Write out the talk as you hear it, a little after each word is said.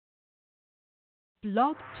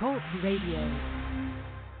Blog Talk Radio.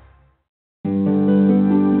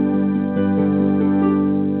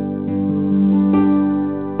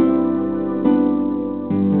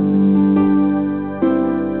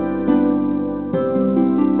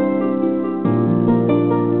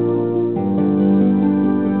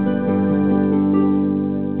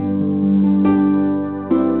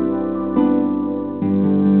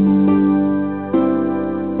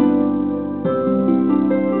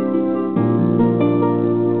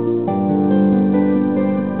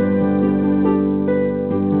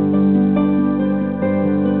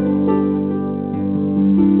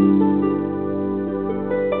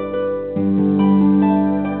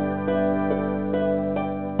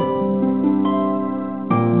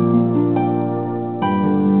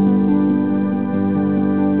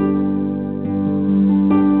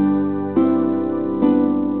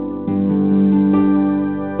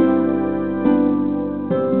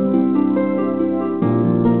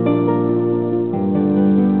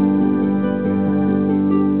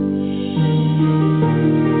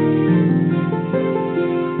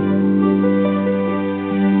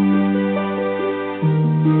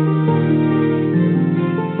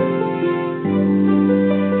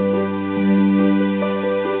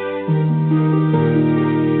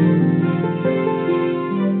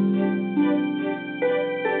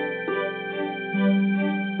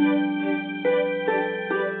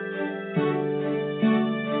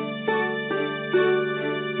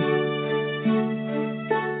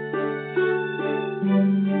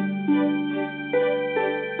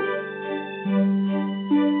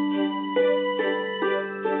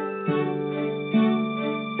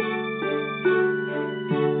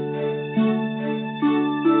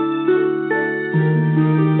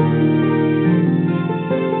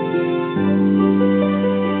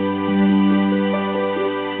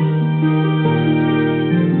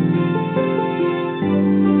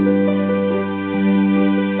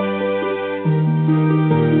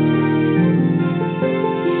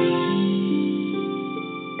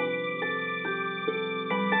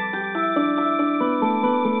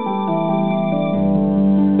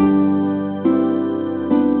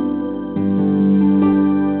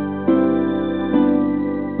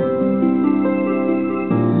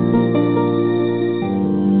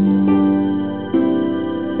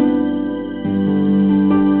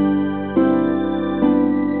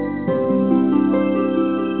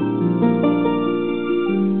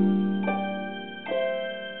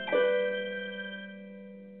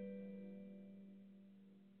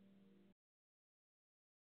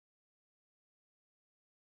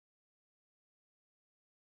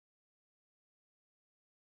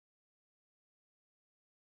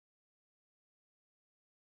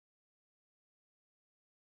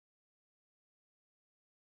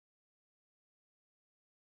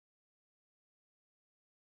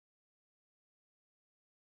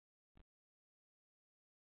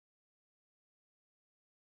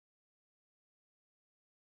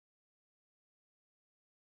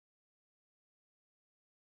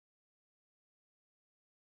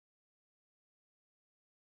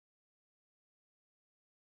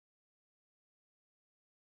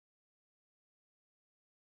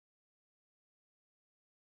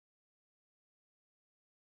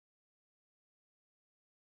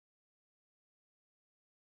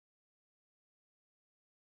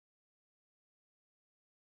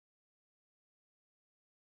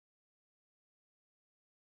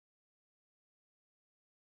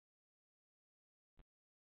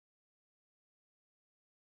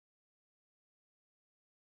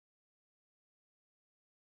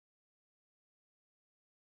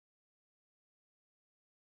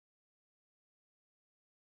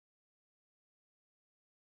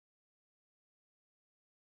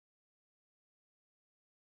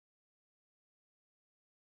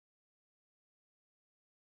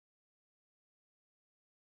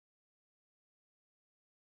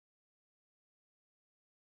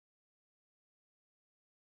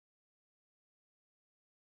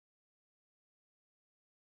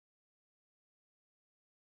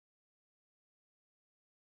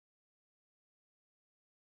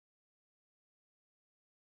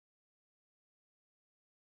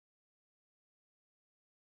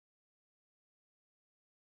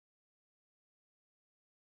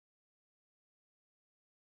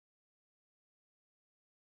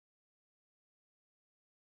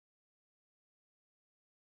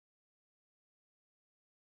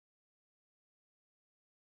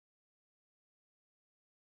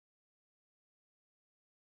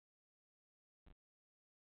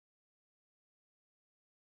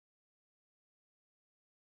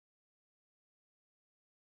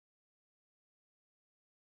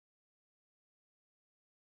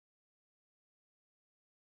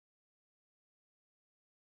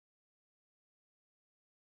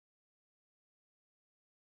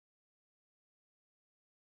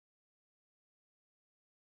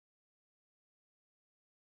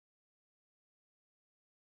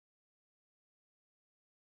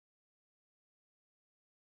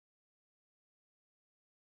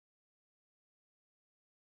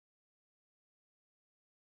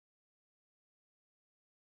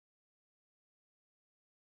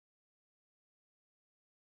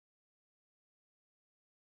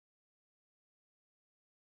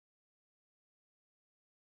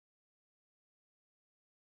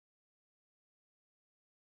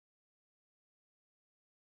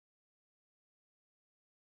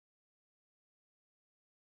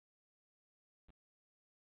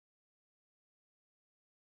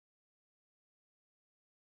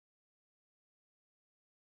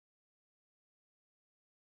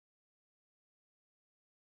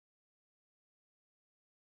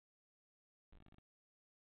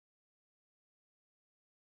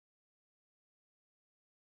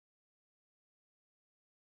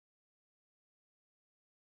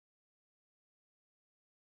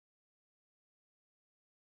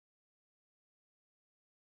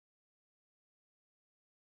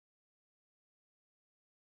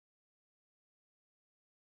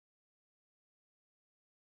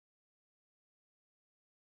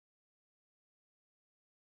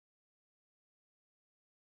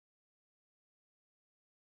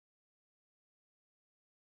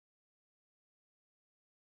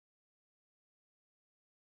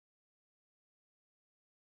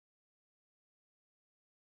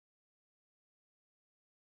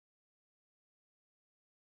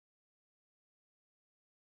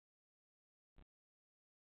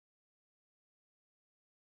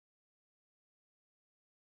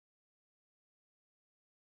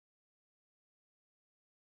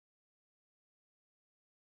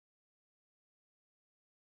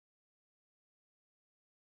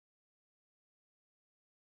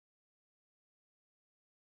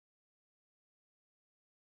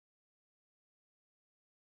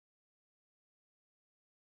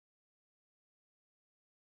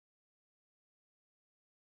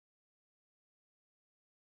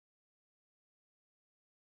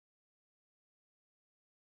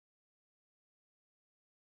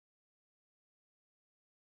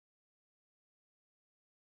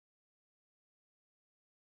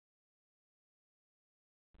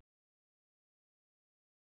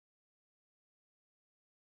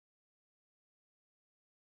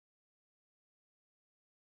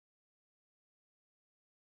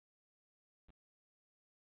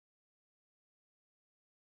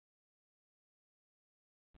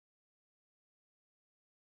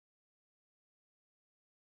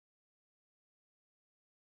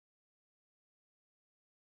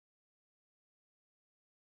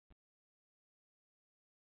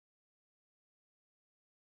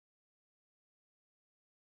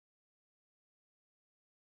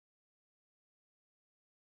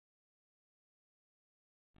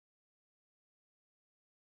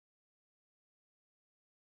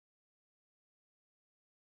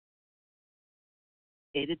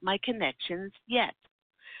 activated my connections yet.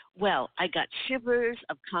 Well, I got shivers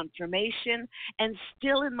of confirmation, and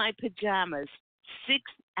still in my pajamas, 6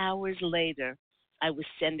 hours later, I was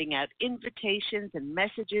sending out invitations and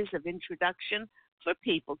messages of introduction for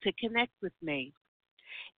people to connect with me.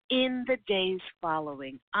 In the days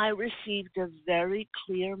following, I received a very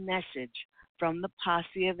clear message from the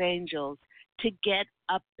posse of angels to get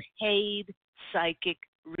a paid psychic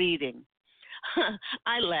reading.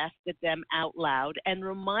 I laughed at them out loud and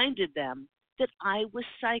reminded them that I was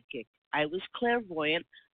psychic, I was clairvoyant,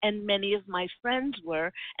 and many of my friends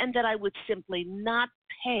were, and that I would simply not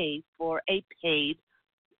pay for a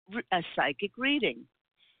psychic reading.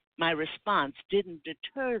 My response didn't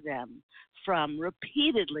deter them from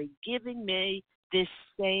repeatedly giving me this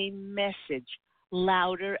same message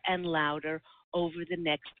louder and louder over the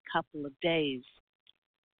next couple of days.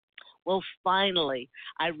 Well, finally,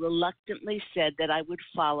 I reluctantly said that I would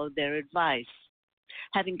follow their advice.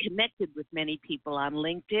 Having connected with many people on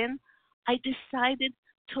LinkedIn, I decided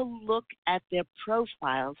to look at their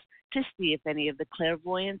profiles to see if any of the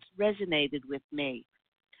clairvoyants resonated with me.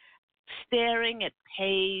 Staring at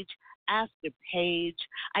page after page,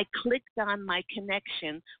 I clicked on my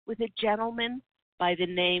connection with a gentleman by the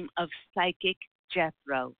name of Psychic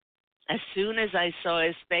Jethro. As soon as I saw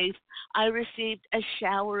his face, I received a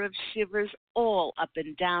shower of shivers all up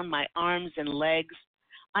and down my arms and legs.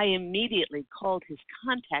 I immediately called his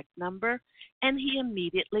contact number, and he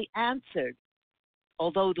immediately answered.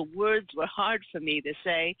 Although the words were hard for me to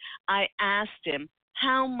say, I asked him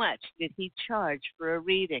how much did he charge for a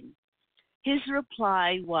reading. His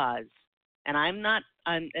reply was, and I'm not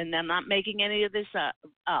making any of this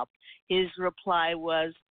up. His reply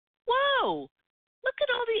was, "Whoa, look at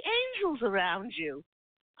all the angels around you.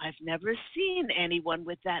 I've never seen anyone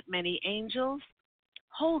with that many angels.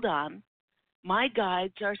 Hold on, my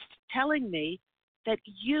guides are telling me that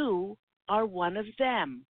you are one of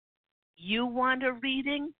them. You want a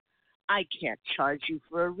reading? I can't charge you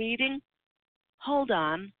for a reading. Hold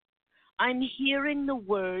on, I'm hearing the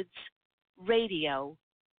words radio,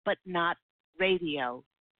 but not radio.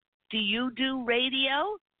 Do you do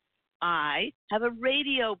radio? I have a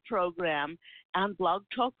radio program on Blog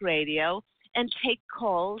Talk Radio and take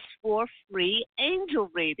calls for free angel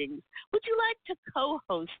readings. Would you like to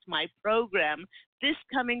co-host my program this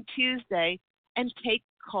coming Tuesday and take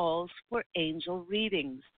calls for angel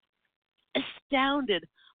readings?" Astounded,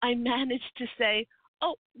 I managed to say,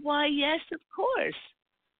 "Oh, why, yes, of course."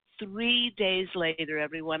 3 days later,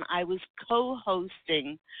 everyone, I was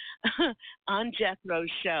co-hosting on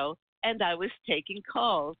Jethro's show, and I was taking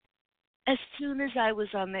calls. As soon as I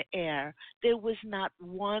was on the air, there was not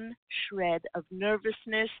one shred of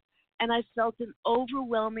nervousness, and I felt an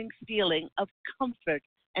overwhelming feeling of comfort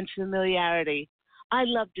and familiarity. I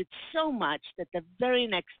loved it so much that the very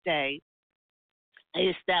next day, I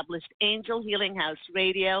established Angel Healing House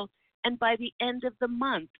Radio, and by the end of the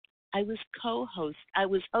month, I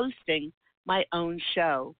was hosting my own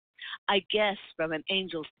show. I guess from an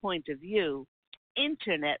angel's point of view,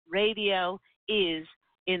 internet radio is,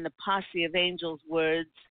 in the posse of angels' words,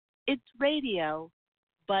 it's radio,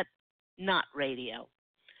 but not radio.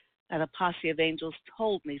 Now, the posse of angels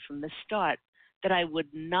told me from the start that I was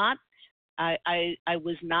not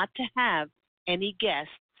to have any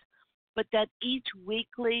guests, but that each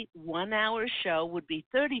weekly 1-hour show would be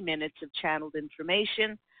 30 minutes of channeled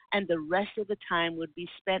information, and the rest of the time would be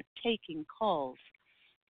spent taking calls.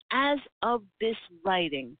 As of this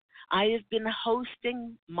writing, I have been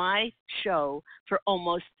hosting my show for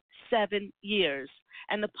almost 7 years,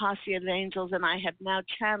 and the Posse of Angels and I have now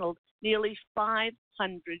channeled nearly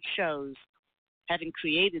 500 shows. Having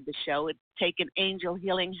created the show, it's taken Angel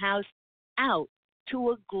Healing House out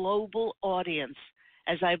to a global audience,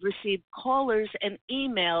 as I've received callers and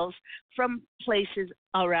emails from places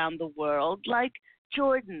around the world like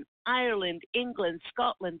Jordan, Ireland, England,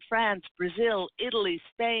 Scotland, France, Brazil, Italy,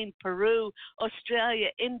 Spain, Peru, Australia,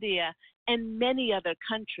 India, and many other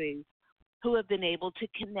countries who have been able to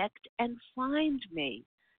connect and find me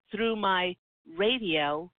through my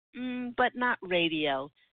radio, but not radio,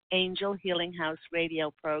 Angel Healing House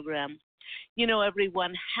radio program. You know,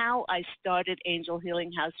 everyone, how I started Angel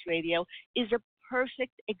Healing House Radio is a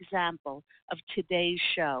perfect example of today's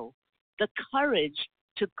show, the courage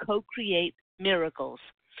to co-create miracles.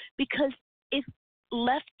 Because if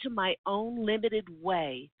left to my own limited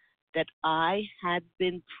way, that I had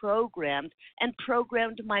been programmed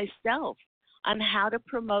myself on how to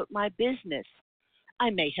promote my business,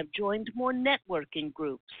 I may have joined more networking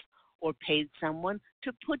groups or paid someone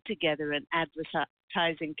to put together an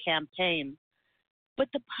advertising campaign. But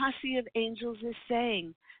the posse of angels is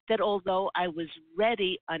saying that although I was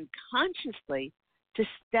ready unconsciously to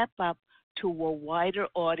step up to a wider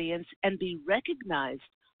audience and be recognized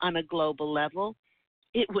on a global level,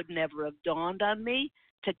 it would never have dawned on me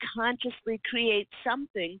to consciously create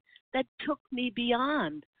something that took me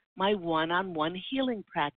beyond my one-on-one healing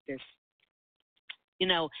practice. You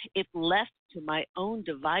know, if left to my own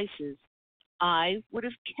devices, I would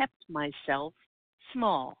have kept myself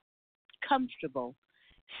small, comfortable,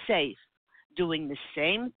 safe, doing the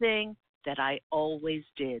same thing that I always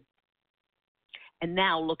did. And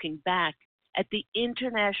now looking back at the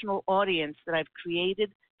international audience that I've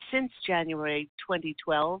created since January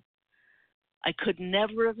 2012, I could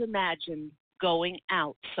never have imagined going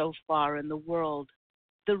out so far in the world.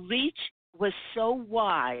 The reach was so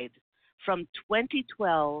wide from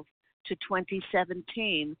 2012 to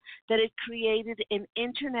 2017 that it created an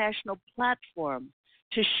international platform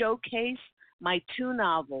to showcase my two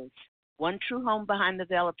novels, One True Home Behind the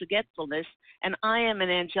Veil of Forgetfulness and I Am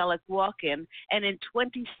an Angelic Walk-In, and in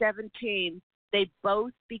 2017 they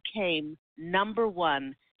both became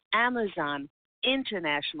 #1 Amazon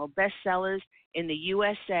international bestsellers in the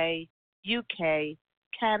USA, UK,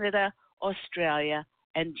 Canada, Australia,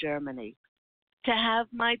 and Germany. To have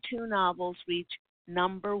my two novels reach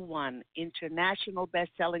 #1 international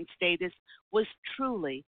best-selling status was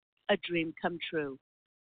truly a dream come true.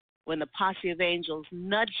 When the posse of angels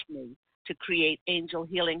nudged me to create Angel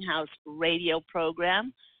Healing House radio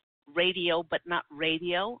program, radio but not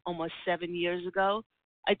radio, almost 7 years ago,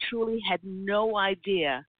 I truly had no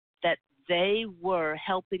idea that they were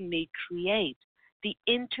helping me create the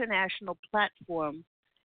international platform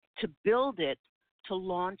to build it to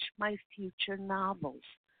launch my future novels.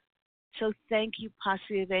 So thank you,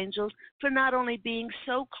 Posse of Angels, for not only being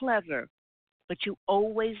so clever, but you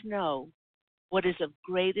always know what is of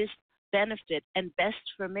greatest benefit and best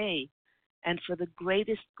for me and for the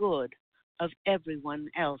greatest good of everyone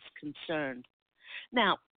else concerned.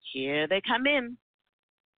 Now, here they come in.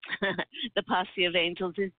 The Posse of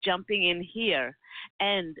Angels is jumping in here,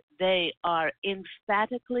 and they are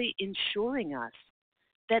emphatically ensuring us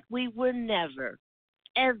that we were never,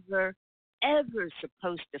 ever, ever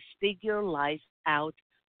supposed to figure life out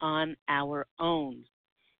on our own.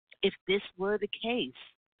 If this were the case,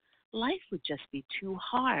 life would just be too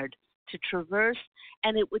hard to traverse,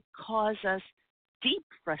 and it would cause us deep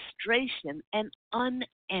frustration and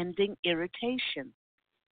unending irritation.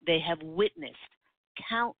 They have witnessed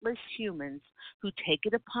countless humans who take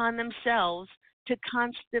it upon themselves to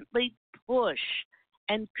constantly push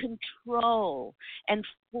and control and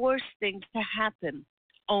force things to happen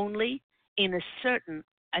only in a certain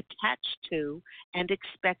attached to and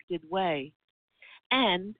expected way.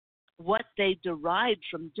 And what they derive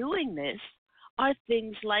from doing this are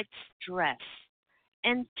things like stress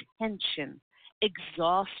and tension,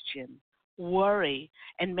 exhaustion, worry,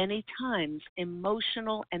 and many times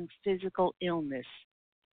emotional and physical illness.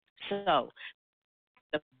 So,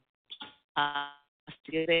 the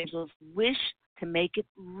angels wish to make it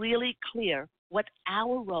really clear what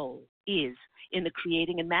our role is in the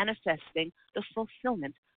creating and manifesting the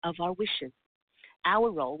fulfillment of our wishes.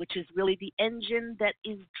 Our role, which is really the engine that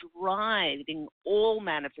is driving all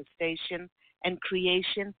manifestation and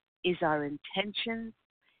creation, is our intentions,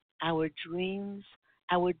 our dreams,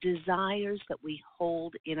 our desires that we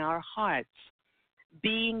hold in our hearts.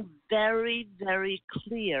 Being very, very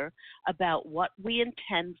clear about what we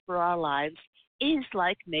intend for our lives is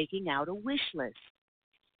like making out a wish list.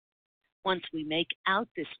 Once we make out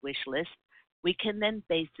this wish list, we can then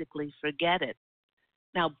basically forget it.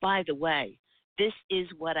 Now, by the way, this is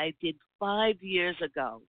what I did 5 years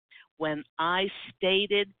ago when I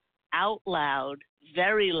stated out loud,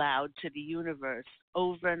 very loud to the universe,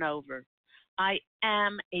 over and over, I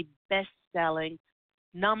am a best-selling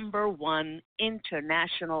 #1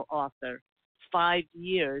 international author 5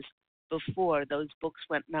 years before those books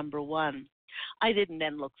went #1. I didn't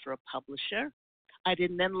then look for a publisher. I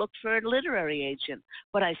didn't then look for a literary agent,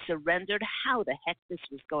 but I surrendered how the heck this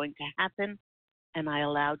was going to happen, and I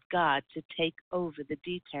allowed God to take over the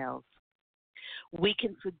details. We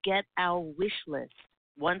can forget our wish list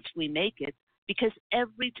once we make it, because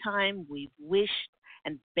every time we've wished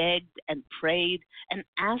and begged and prayed and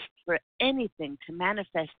asked for anything to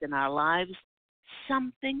manifest in our lives,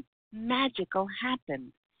 something magical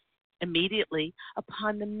happened. Immediately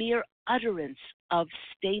upon the mere utterance of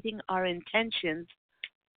stating our intentions,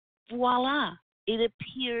 voila, it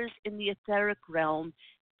appears in the etheric realm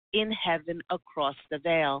in heaven across the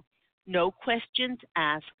veil. No questions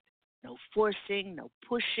asked, no forcing, no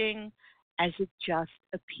pushing, as it just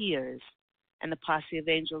appears. And the posse of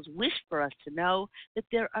angels wish for us to know that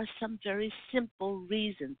there are some very simple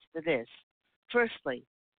reasons for this. Firstly,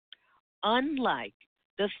 unlike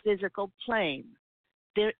the physical plane,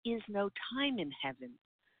 there is no time in heaven.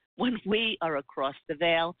 When we are across the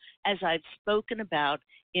veil, as I've spoken about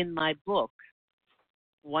in my book,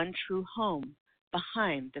 One True Home,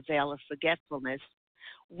 Behind the Veil of Forgetfulness,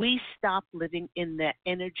 we stop living in the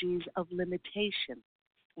energies of limitation.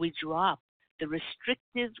 We drop the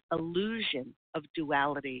restrictive illusion of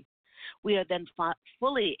duality. We are then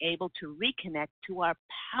fully able to reconnect to our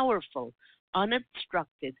powerful,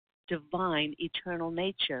 unobstructed, divine, eternal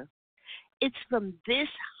nature. It's from this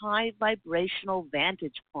high vibrational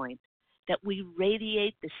vantage point that we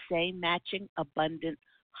radiate the same matching, abundant,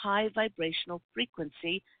 high vibrational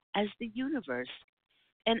frequency as the universe,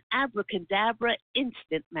 an abracadabra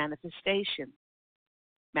instant manifestation.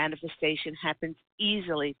 Manifestation happens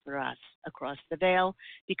easily for us across the veil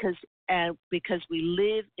because we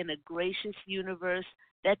live in a gracious universe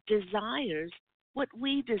that desires what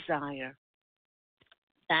we desire.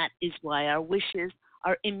 That is why our wishes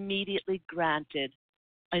are immediately granted,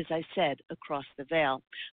 as I said, across the veil.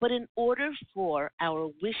 But in order for our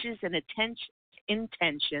wishes and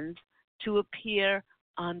intentions to appear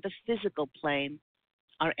on the physical plane,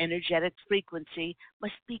 our energetic frequency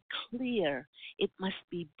must be clear. It must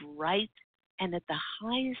be bright and at the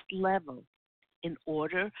highest level in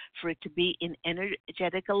order for it to be in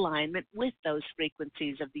energetic alignment with those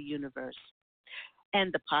frequencies of the universe.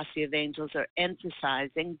 And the posse of angels are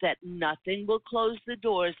emphasizing that nothing will close the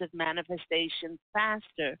doors of manifestation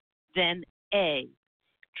faster than A,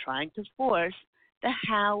 trying to force the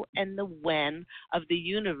how and the when of the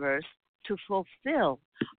universe to fulfill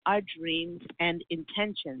our dreams and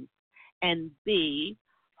intentions, and B,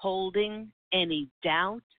 holding any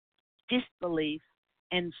doubt, disbelief,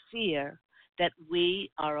 and fear that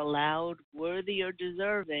we are allowed, worthy, or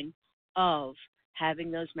deserving of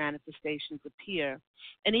having those manifestations appear.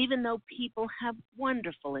 And even though people have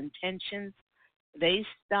wonderful intentions, they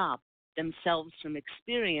stop themselves from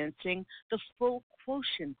experiencing the full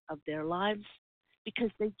quotient of their lives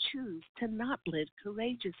because they choose to not live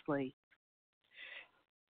courageously.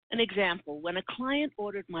 An example, when a client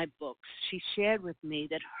ordered my books, she shared with me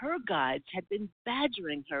that her guides had been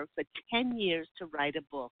badgering her for 10 years to write a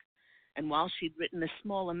book. And while she'd written a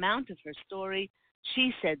small amount of her story,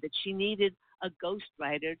 she said that she needed a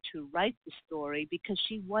ghostwriter to write the story because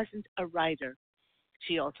she wasn't a writer.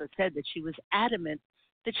 She also said that she was adamant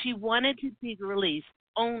that she wanted to be released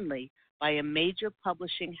only by a major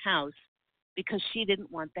publishing house because she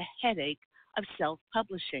didn't want the headache of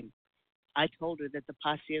self-publishing. I told her that the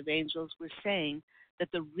posse of angels were saying that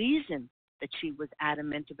the reason that she was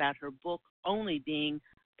adamant about her book only being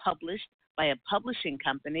published by a publishing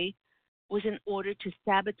company was in order to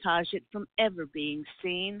sabotage it from ever being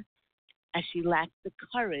seen, as she lacked the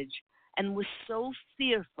courage and was so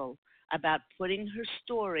fearful about putting her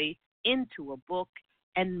story into a book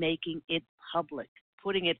and making it public,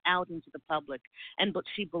 putting it out into the public. And but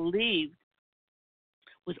she believed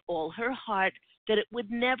with all her heart that it would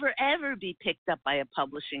never ever be picked up by a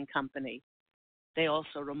publishing company. They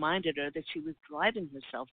also reminded her that she was driving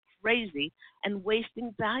herself crazy and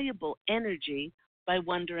wasting valuable energy by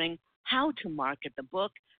wondering how to market the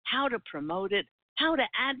book, how to promote it, how to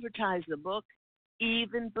advertise the book,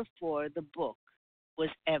 even before the book was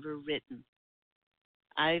ever written.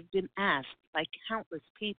 I've been asked by countless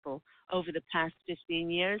people over the past 15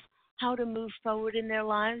 years how to move forward in their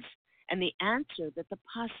lives, and the answer that the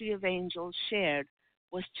posse of angels shared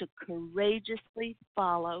was to courageously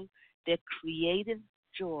follow their creative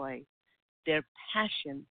joy, their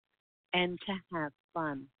passion, and to have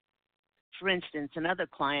fun. For instance, another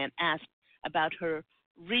client asked about her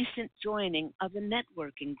recent joining of a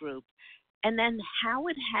networking group and then how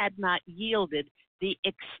it had not yielded the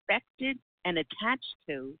expected and attached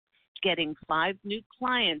to getting 5 new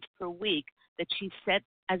clients per week that she set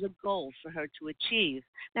as a goal for her to achieve.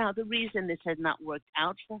 Now, the reason this has not worked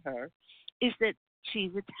out for her is that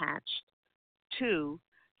she's attached to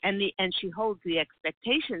and she holds the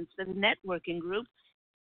expectations for the networking group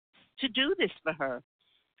to do this for her.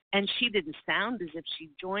 And she didn't sound as if she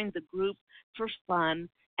joined the group for fun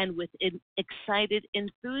and with excited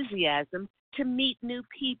enthusiasm to meet new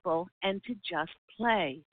people and to just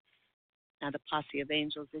play. Now, the posse of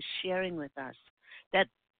angels is sharing with us that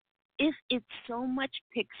if it so much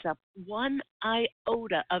picks up one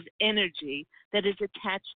iota of energy that is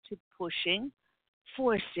attached to pushing,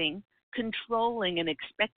 forcing, controlling an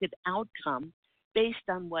expected outcome based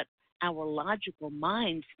on what our logical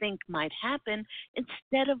minds think might happen,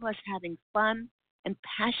 instead of us having fun and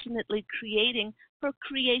passionately creating for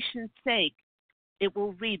creation's sake, It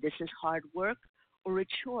will read this is hard work or a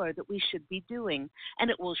chore that we should be doing, and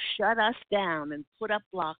it will shut us down and put up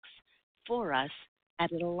blocks for us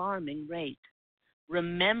at an alarming rate.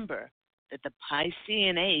 Remember that the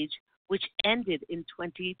Piscean age, which ended in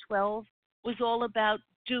 2012, was all about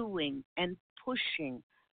doing and pushing,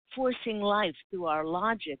 forcing life through our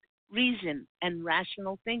logic, reason, and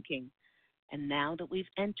rational thinking. And now that we've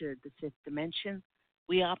entered the fifth dimension,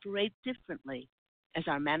 we operate differently as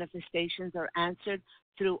our manifestations are answered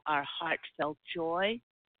through our heartfelt joy,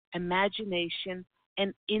 imagination,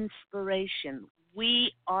 and inspiration.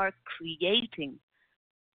 We are creating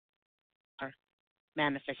our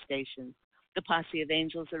manifestations. The posse of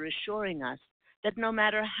angels are assuring us that no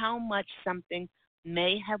matter how much something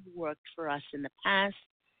may have worked for us in the past,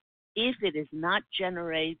 if it is not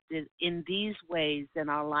generated in these ways, then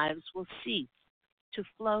our lives will cease to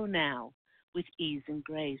flow now with ease and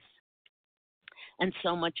grace. And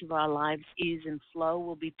so much of our lives' ease and flow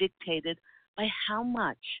will be dictated by how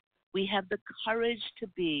much we have the courage to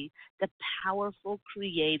be the powerful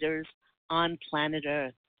creators on planet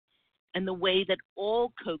Earth. And the way that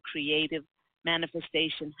all co-creative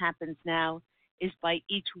manifestation happens now is by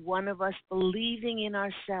each one of us believing in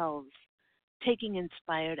ourselves, taking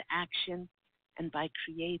inspired action, and by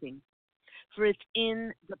creating. For it's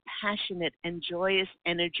in the passionate and joyous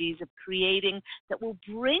energies of creating that will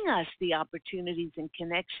bring us the opportunities and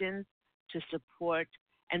connections to support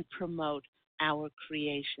and promote our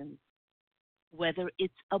creations. Whether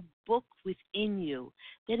it's a book within you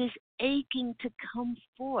that is aching to come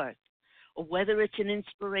forth, or whether it's an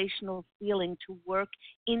inspirational feeling to work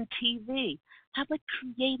in TV, how about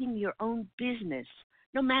creating your own business,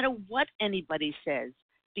 no matter what anybody says,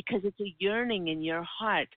 because it's a yearning in your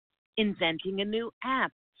heart, inventing a new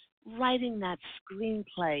app, writing that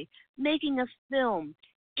screenplay, making a film.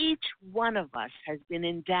 Each one of us has been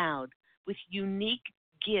endowed with unique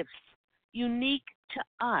gifts, unique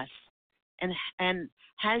to us, and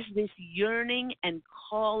has this yearning and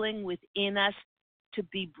calling within us to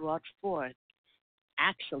be brought forth.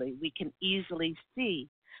 Actually, we can easily see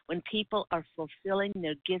when people are fulfilling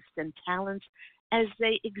their gifts and talents as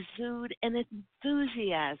they exude an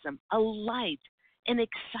enthusiasm, a light, an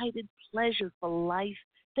excited pleasure for life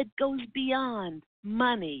that goes beyond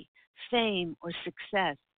money, fame, or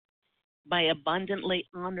success. By abundantly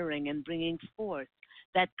honoring and bringing forth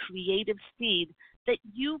that creative seed that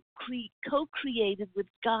you co-created with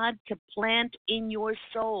God to plant in your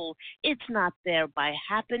soul. It's not there by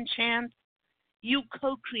happen chance. You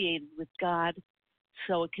co-created with God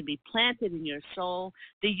so it can be planted in your soul.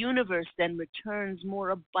 The universe then returns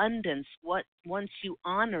more abundance once you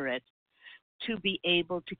honor it, to be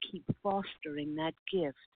able to keep fostering that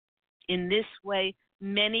gift. In this way,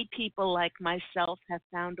 many people like myself have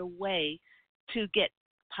found a way to get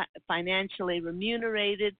financially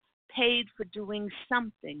remunerated, paid for doing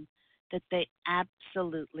something that they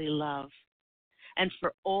absolutely love. And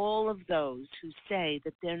for all of those who say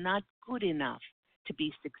that they're not good enough to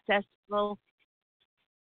be successful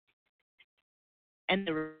and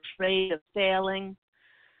they're afraid of failing,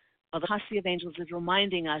 well, the posse of angels is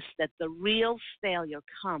reminding us that the real failure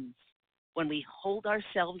comes when we hold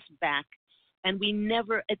ourselves back and we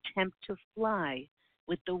never attempt to fly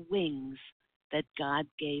with the wings that God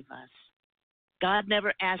gave us. God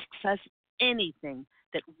never asks us anything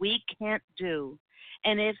that we can't do.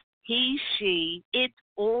 And if he, she, it,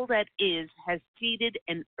 all that is, has seeded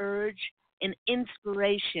an urge, an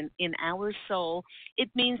inspiration in our soul, it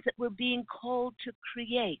means that we're being called to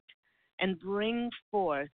create and bring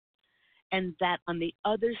forth, and that on the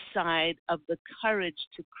other side of the courage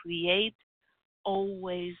to create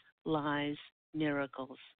always lies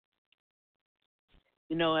miracles.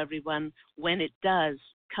 You know, everyone, when it does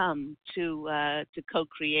come to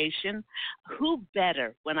co-creation, who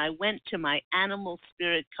better when I went to my animal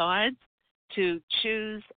spirit cards to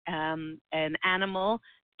choose an animal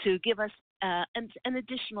to give us an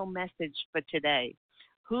additional message for today?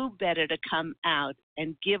 Who better to come out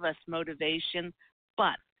and give us motivation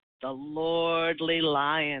but the lordly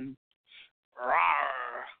lion? Roar.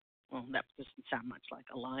 Well, that doesn't sound much like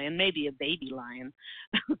a lion, maybe a baby lion.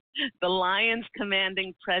 The lion's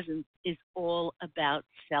commanding presence is all about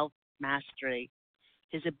self-mastery,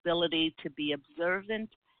 his ability to be observant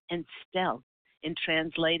and stealth in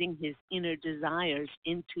translating his inner desires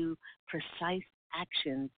into precise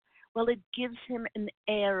actions. Well, it gives him an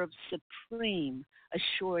air of supreme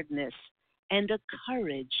assuredness and a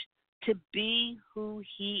courage to be who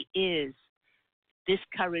he is. This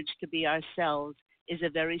courage to be ourselves is a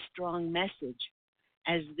very strong message,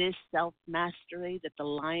 as this self-mastery that the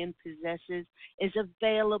lion possesses is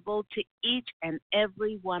available to each and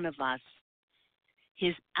every one of us.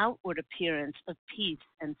 his outward appearance of peace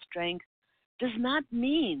and strength does not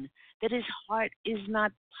mean that his heart is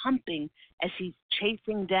not pumping as he's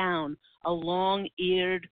chasing down a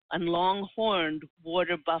long-eared and long-horned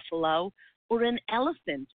water buffalo or an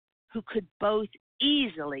elephant who could both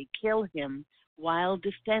easily kill him while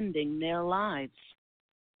defending their lives.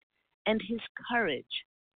 And his courage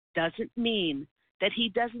doesn't mean that he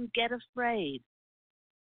doesn't get afraid,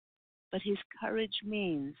 but his courage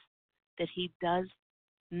means that he does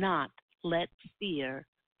not let fear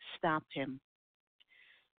stop him.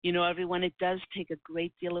 You know, everyone, it does take a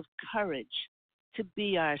great deal of courage to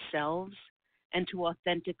be ourselves and to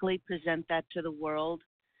authentically present that to the world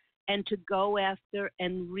and to go after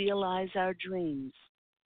and realize our dreams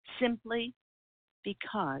simply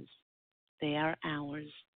because they are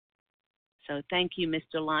ours. So thank you,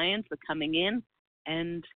 Mr. Lion, for coming in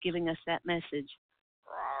and giving us that message.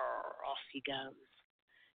 Off he goes.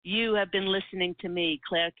 You have been listening to me,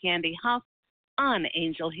 Claire Candy Hough, on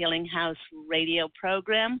Angel Healing House radio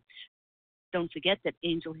program. Don't forget that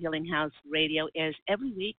Angel Healing House radio airs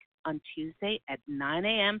every week on Tuesday at 9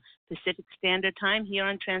 a.m. Pacific Standard Time here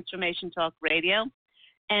on Transformation Talk Radio.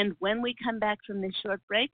 And when we come back from this short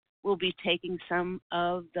break, we'll be taking some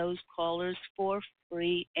of those callers for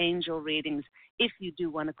free angel readings. If you do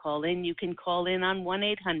want to call in, you can call in on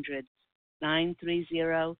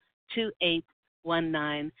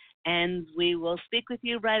 1-800-930-2819, and we will speak with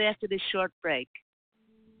you right after this short break.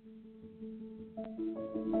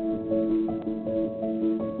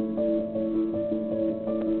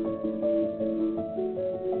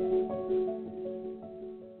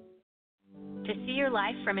 To see your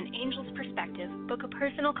life from an angel's perspective, book a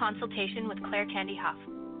personal consultation with Claire Candy Hough,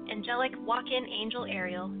 angelic walk-in angel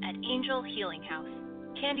Ariel at Angel Healing House.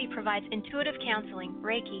 Candy provides intuitive counseling,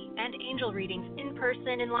 Reiki, and angel readings in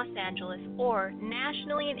person in Los Angeles or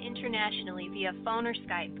nationally and internationally via phone or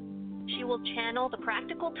Skype. She will channel the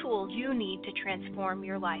practical tools you need to transform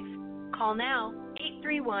your life. Call now,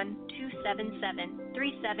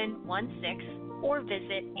 831-277-3716, or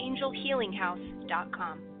visit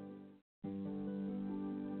angelhealinghouse.com.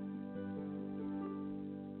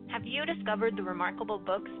 Have you discovered the remarkable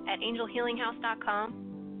books at angelhealinghouse.com?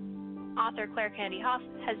 Author Claire Candy Hough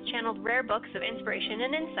has channeled rare books of inspiration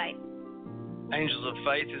and insight. Angels of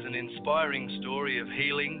Faith is an inspiring story of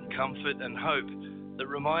healing, comfort, and hope that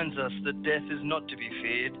reminds us that death is not to be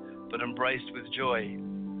feared, but embraced with joy.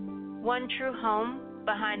 One True Home,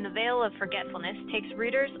 Behind the Veil of Forgetfulness, takes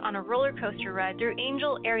readers on a roller coaster ride through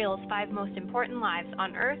Angel Ariel's 5 most important lives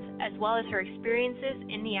on Earth, as well as her experiences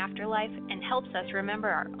in the afterlife, and helps us remember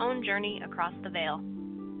our own journey across the veil.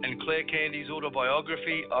 And Claire Candy's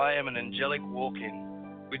autobiography, I Am an Angelic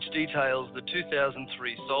Walk-In, which details the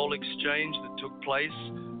 2003 soul exchange that took place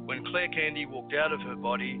when Claire Candy walked out of her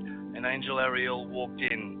body and Angel Ariel walked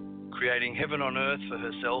in, creating heaven on earth for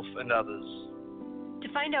herself and others. To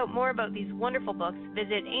find out more about these wonderful books,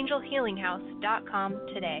 visit angelhealinghouse.com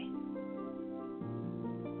today.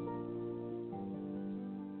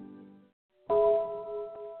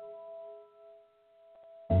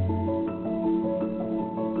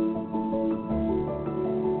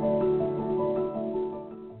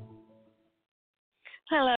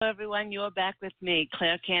 Hello, everyone. You're back with me,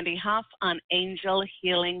 Claire Candy Hough, on Angel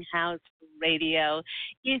Healing House Radio.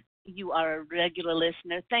 If you are a regular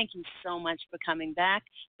listener, thank you so much for coming back.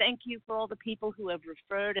 Thank you for all the people who have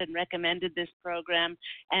referred and recommended this program.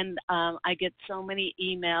 And I get so many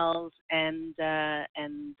emails and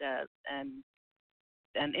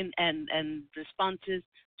responses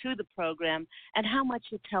to the program, and how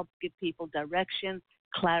much it's helped give people direction,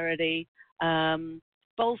 clarity,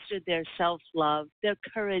 bolstered their self-love, their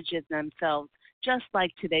courage in themselves, just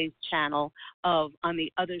like today's channel of On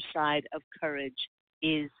the Other Side of Courage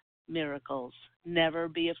is Miracles. Never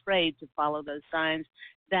be afraid to follow those signs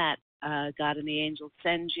that God and the angels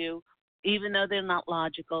send you, even though they're not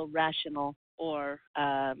logical, rational, or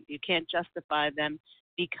you can't justify them,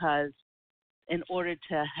 because in order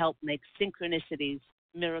to help make synchronicities,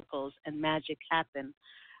 miracles, and magic happen,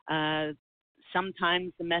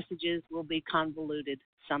 sometimes the messages will be convoluted.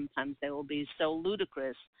 Sometimes they will be so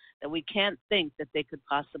ludicrous that we can't think that they could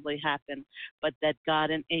possibly happen, but that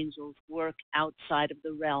God and angels work outside of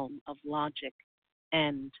the realm of logic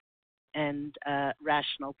and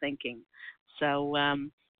rational thinking. So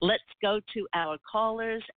let's go to our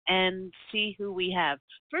callers and see who we have.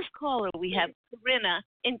 First caller, we have Corinna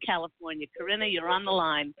in California. Corinna, you're on the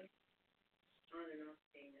line.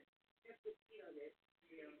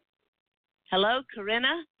 Hello,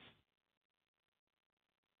 Corinna?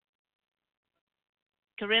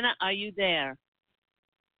 Corinna, are you there?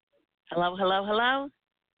 Hello, hello, hello?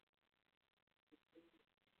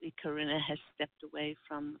 Corinna has stepped away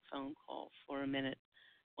from the phone call for a minute.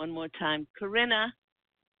 One more time. Corinna,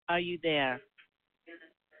 are you there?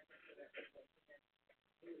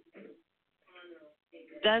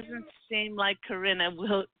 Doesn't seem like Corinna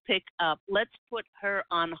will pick up. Let's put her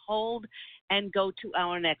on hold and go to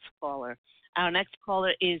our next caller. Our next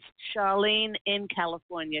caller is Charlene in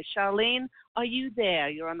California. Charlene, are you there?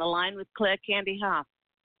 You're on the line with Claire Candy Hough.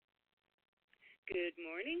 Good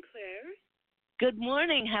morning, Claire. Good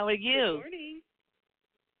morning. How are you? Good morning.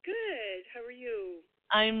 Good. How are you?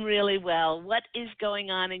 I'm really well. What is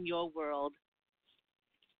going on in your world?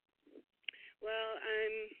 Well,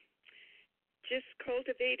 I'm just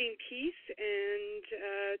cultivating peace and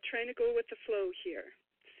trying to go with the flow here,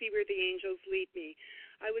 see where the angels lead me.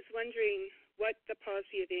 I was wondering what the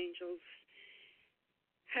posse of angels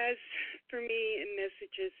has for me in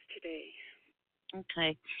messages today.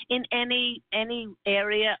 Okay. In any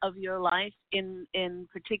area of your life in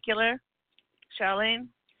particular, Charlene?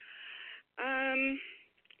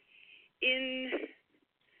 In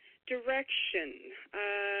direction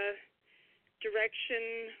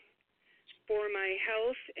for my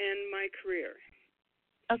health and my career.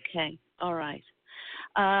 Okay. All right.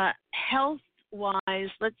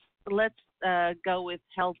 Health-wise, let's go with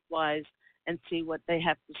health-wise and see what they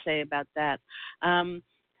have to say about that.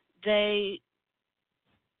 They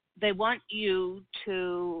want you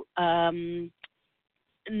to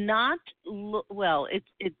not look. Well,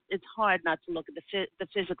 it's hard not to look at the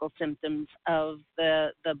physical symptoms of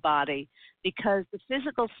the body, because the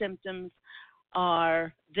physical symptoms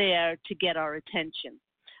are there to get our attention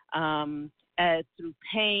through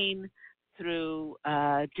pain, through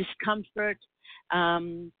discomfort,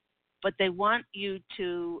 but they want you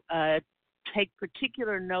to take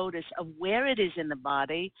particular notice of where it is in the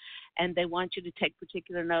body, and they want you to take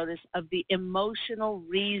particular notice of the emotional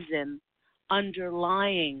reason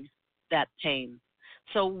underlying that pain.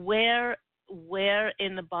 So where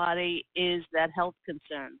in the body is that health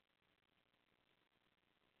concern?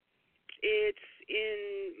 It's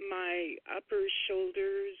in my upper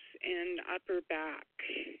shoulders and upper back.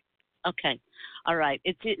 Okay, all right.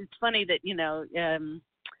 It's funny that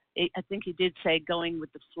I think you did say going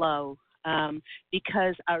with the flow,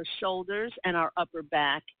 because our shoulders and our upper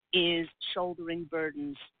back is shouldering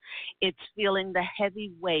burdens. It's feeling the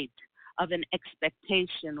heavy weight of an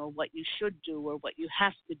expectation, or what you should do, or what you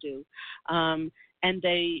have to do. And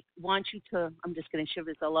they want you to, I'm just getting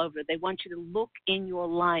shivers all over, they want you to look in your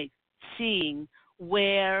life, seeing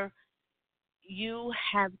where you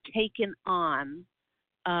have taken on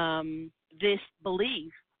this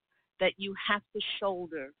belief that you have to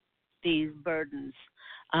shoulder these burdens.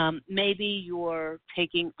 Maybe you're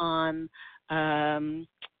taking on,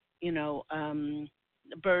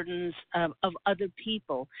 burdens of other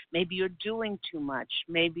people. Maybe you're doing too much.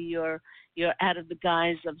 Maybe you're out of the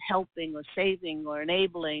guise of helping or saving or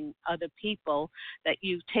enabling other people, that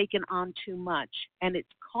you've taken on too much, and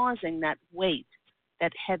it's causing that weight,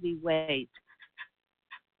 that heavy weight.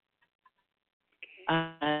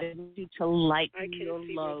 They want you to lighten your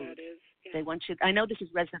load. Yeah. They want you. I know this is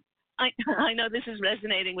I know this is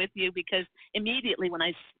resonating with you, because immediately when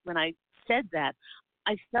I said that,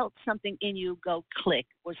 I felt something in you go click,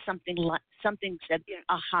 or something said, yeah.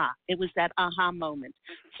 Aha. It was that aha moment.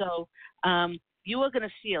 So you are going to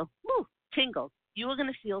feel tingles. You are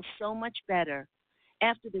going to feel so much better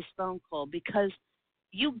after this phone call, because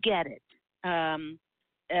you get it.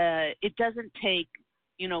 It doesn't take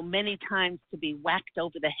many times to be whacked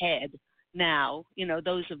over the head. Now,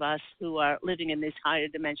 those of us who are living in this higher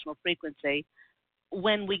dimensional frequency,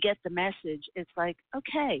 when we get the message, it's like,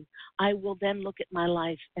 okay, I will then look at my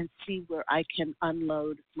life and see where I can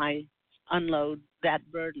unload that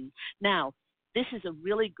burden. Now, this is a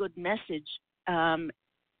really good message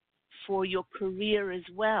for your career as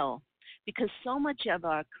well, because so much of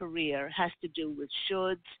our career has to do with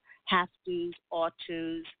shoulds, have tos, ought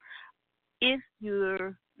tos. If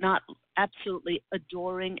you're not absolutely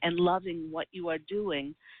adoring and loving what you are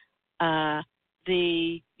doing,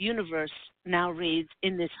 the universe now reads,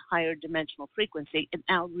 in this higher dimensional frequency, it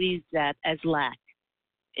now reads that as lack.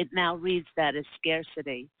 It now reads that as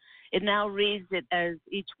scarcity. It now reads it as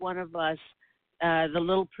each one of us, the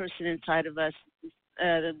little person inside of us,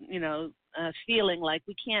 feeling like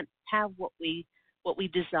we can't have what we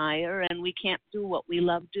desire, and we can't do what we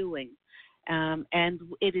love doing. And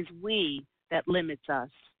it is we that limits us,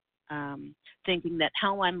 thinking that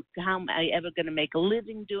how am I ever going to make a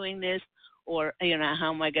living doing this, or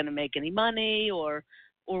how am I going to make any money, or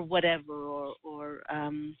whatever, or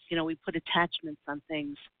we put attachments on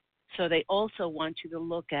things. So they also want you to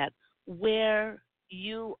look at where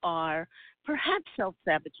you are perhaps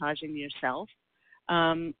self-sabotaging yourself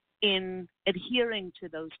in adhering to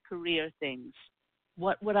those career things.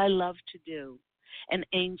 What would I love to do? And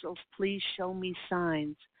angels, please show me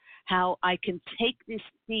signs how I can take this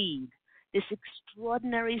seed, this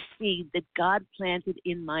extraordinary seed that God planted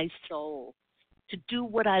in my soul to do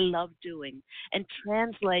what I love doing, and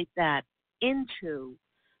translate that into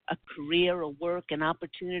a career, a work, an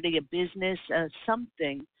opportunity, a business,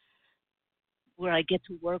 something where I get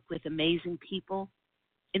to work with amazing people.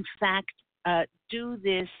 In fact, do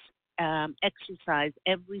this exercise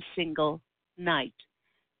every single night.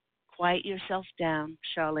 Quiet yourself down,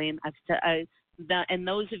 Charlene. And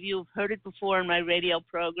those of you who've heard it before in my radio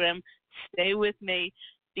program, stay with me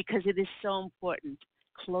because it is so important.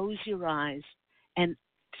 Close your eyes and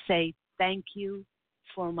say, thank you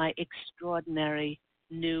for my extraordinary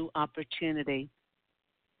new opportunity.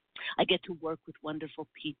 I get to work with wonderful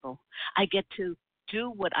people. I get to do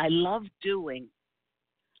what I love doing.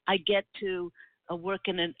 I get to work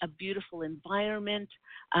in a beautiful environment,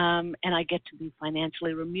 and I get to be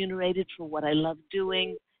financially remunerated for what I love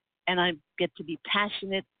doing, and I get to be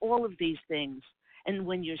passionate, all of these things. And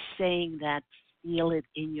when you're saying that, feel it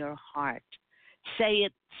in your heart. Say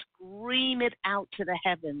it, scream it out to the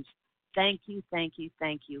heavens. Thank you, thank you,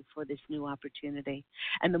 thank you for this new opportunity.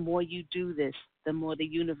 And the more you do this, the more the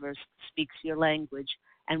universe speaks your language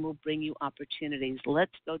and will bring you opportunities.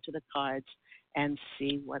 Let's go to the cards and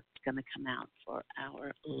see what's going to come out for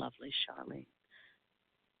our lovely Charlene.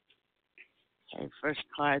 Okay, first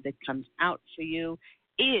card that comes out for you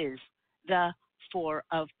is the Four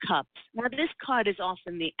of Cups. Now, this card is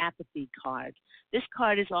often the apathy card. This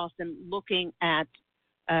card is often looking at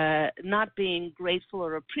not being grateful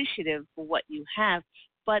or appreciative for what you have,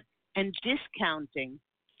 and discounting,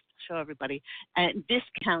 show everybody, and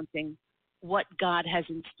discounting what God has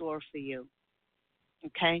in store for you.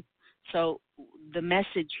 Okay? So the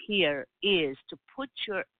message here is to put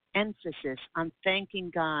your emphasis on thanking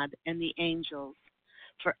God and the angels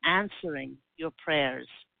for answering your prayers.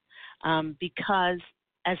 Because,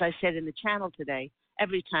 as I said in the channel today,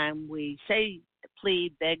 every time we say,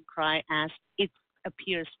 plead, beg, cry, ask, it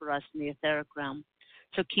appears for us in the etheric realm.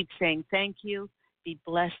 So keep saying thank you, be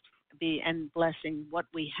blessed, and blessing what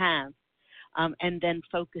we have, and then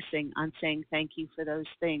focusing on saying thank you for those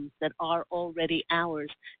things that are already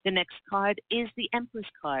ours. The next card is the Empress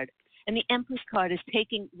card. And the Empress card is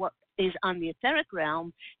taking what is on the etheric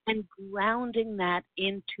realm and grounding that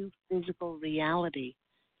into physical reality.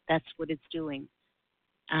 That's what it's doing.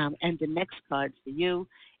 And the next card for you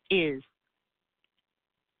is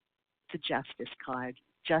the Justice card.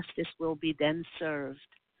 Justice will be then served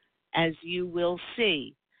as you will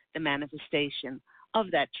see the manifestation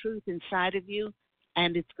of that truth inside of you,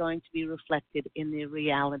 and it's going to be reflected in the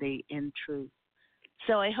reality in truth.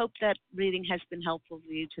 So I hope that reading has been helpful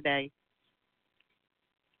for you today.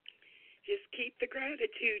 Just keep the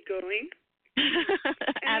gratitude going.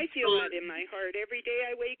 And I feel that in my heart. Every day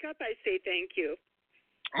I wake up, I say thank you.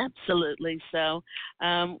 Absolutely. So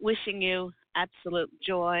wishing you absolute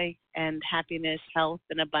joy and happiness, health,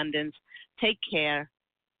 and abundance. Take care.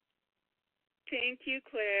 Thank you,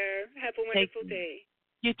 Claire. Have a wonderful day.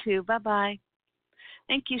 You too. Bye-bye.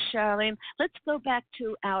 Thank you, Charlene. Let's go back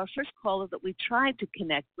to our first caller that we tried to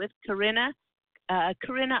connect with, Corinna.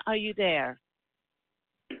 Corinna, are you there?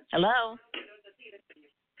 Hello?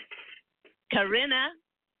 Corinna?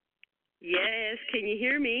 Yes, can you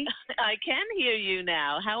hear me? I can hear you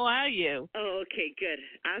now. How are you? Oh, okay, good.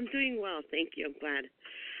 I'm doing well, thank you. I'm glad.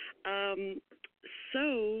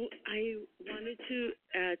 So I wanted to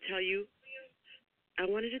tell you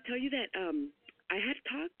that I had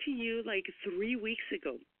talked to you like 3 weeks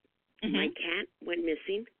ago. Mm-hmm. My cat went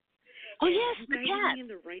missing. Oh, yes, you the guided cat. me in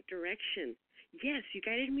the right direction. Yes, you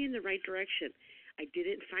guided me in the right direction. I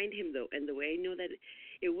didn't find him, though, and the way I know that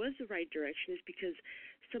it was the right direction is because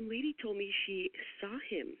some lady told me she saw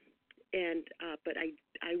him, and but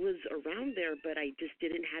I was around there, but I just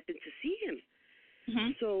didn't happen to see him.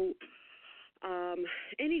 Mm-hmm. So,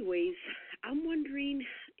 anyways, I'm wondering,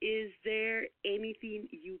 is there anything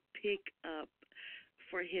you pick up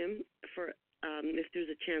for him, for if there's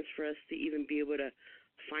a chance for us to even be able to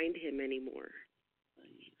find him anymore?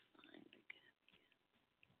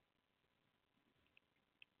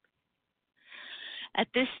 At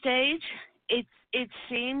this stage, it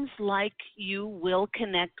seems like you will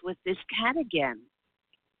connect with this cat again.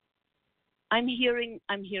 I'm hearing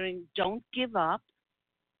don't give up.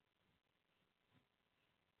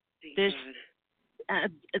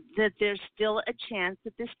 That there's still a chance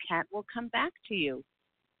that this cat will come back to you,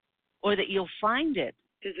 or that you'll find it.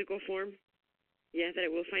 Physical form? Yeah, that I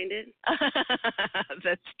will find it.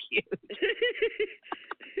 That's cute.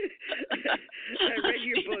 I read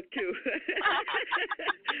your book too.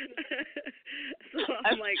 So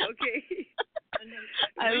I'm like, okay.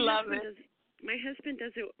 I love it. My husband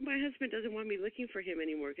doesn't want me looking for him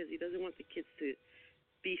anymore because he doesn't want the kids to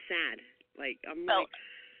be sad. Like I'm like,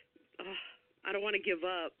 oh, I don't want to give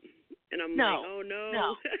up, and I'm like, oh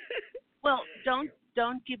no. Well,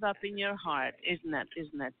 don't give up in your heart. Isn't that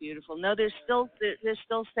beautiful? No, they're still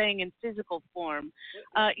saying in physical form.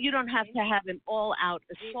 You don't have to have an all-out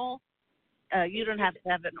assault. You don't have to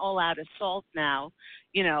have an all-out assault now.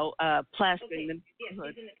 You know, plastering the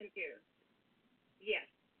neighborhood. Yes, she's in the computer. Yes,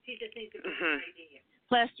 she just needs to put ID.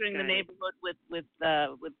 Plastering the neighborhood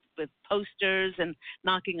with posters and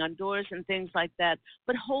knocking on doors and things like that.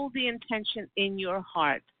 But hold the intention in your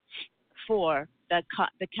heart for the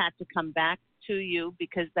cat to come back to you,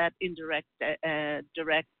 because that indirect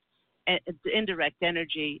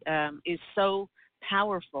energy is so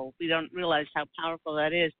powerful. We don't realize how powerful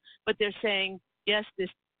that is. But they're saying, yes, this,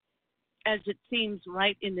 as it seems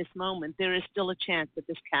right in this moment, there is still a chance that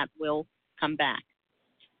this cat will come back.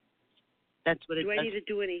 That's what it does. Do I need to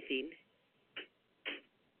do anything?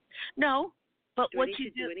 No, but do what I need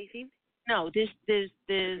you to do anything? No,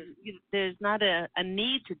 there's not a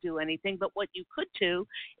need to do anything, but what you could do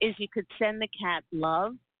is you could send the cat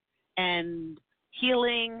love and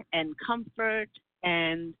healing and comfort,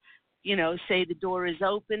 and, you know, say the door is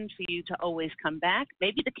open for you to always come back.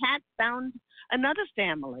 Maybe the cat found another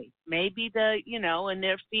family. Maybe and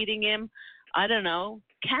they're feeding him, I don't know,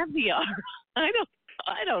 caviar. I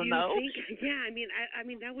don't know. Yeah, I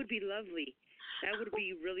mean that would be lovely. That would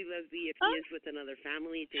be really lovely if he is with another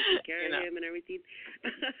family, taking care of him and everything.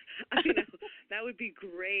 That would be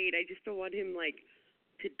great. I just don't want him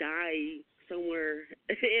to die somewhere.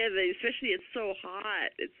 Especially it's so hot.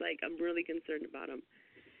 It's like I'm really concerned about him.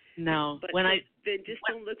 No, but then just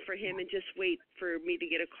don't look for him and just wait for me to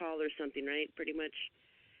get a call or something, right? Pretty much.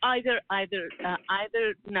 Either.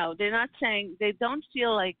 No, they're not saying. They don't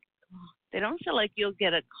feel like you'll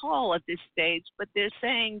get a call at this stage, but they're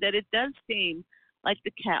saying that it does seem like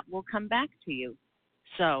the cat will come back to you.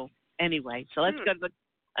 So anyway, let's go to the.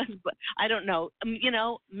 I don't know.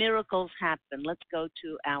 Miracles happen. Let's go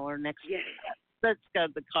to our next. Yes. Let's go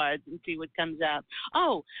to the cards and see what comes out.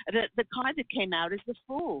 Oh, the card that came out is the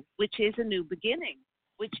Fool, which is a new beginning,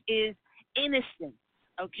 which is innocence.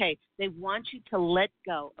 Okay, they want you to let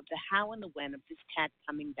go of the how and the when of this cat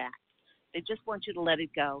coming back. They just want you to let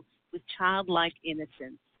it go with childlike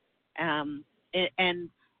innocence, and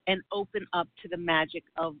open up to the magic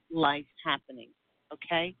of life happening.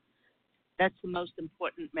 Okay, that's the most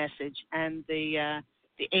important message. And the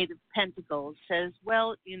Eight of Pentacles says,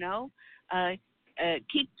 well,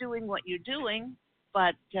 keep doing what you're doing,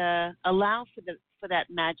 but allow for that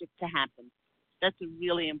magic to happen. That's a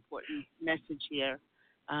really important message here.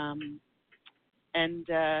 And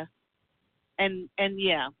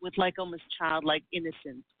yeah, with almost childlike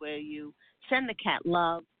innocence, where you send the cat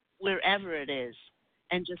love wherever it is,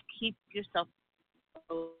 and just keep yourself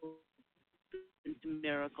open to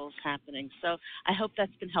miracles happening. So I hope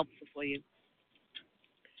that's been helpful for you.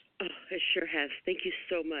 Oh, it sure has. Thank you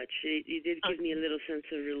so much. You did give me a little sense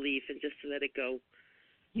of relief, and just to let it go.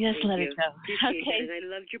 Yes, Thank let you. it go. Appreciate Okay. it. And I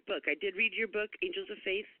loved your book. I did read your book, Angels of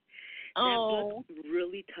Faith. Oh. That book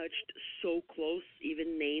really touched so close.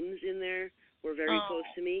 Even names in there were very close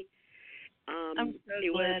to me. I'm so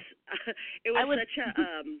Was glad. it was such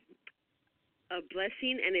a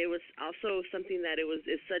blessing, and it was also something that it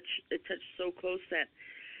touched so close that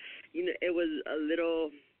it was a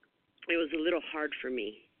little hard for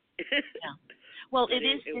me. Yeah. Well, it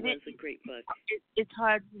was a great book. It's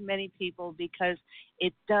hard for many people because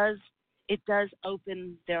it does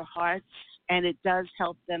open their hearts, and it does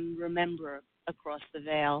help them remember across the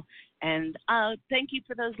veil. And thank you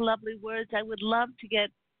for those lovely words. I would love to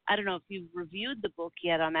get, I don't know if you've reviewed the book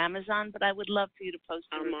yet on Amazon, but I would love for you to post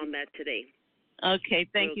it. I'm on that today. Okay,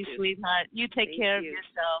 thank you, sweetheart. You take care of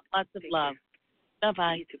yourself. Lots of love.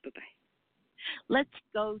 Bye-bye. You too. Bye-bye. Let's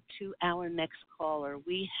go to our next caller.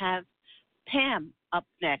 We have Pam up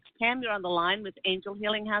next. Pam, you're on the line with Angel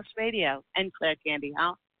Healing House Radio and Claire Candy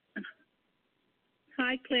House.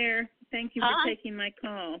 Hi, Claire. Thank you for taking my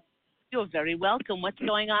call. You're very welcome. What's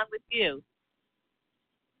going on with you?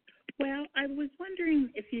 Well, I was wondering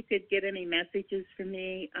if you could get any messages for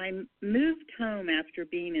me. I moved home after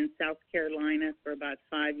being in South Carolina for about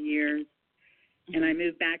 5 years, and I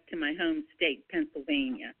moved back to my home state,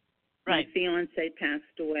 Pennsylvania. Right. My fiance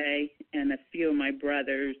passed away, and a few of my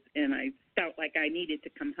brothers, and I felt like I needed to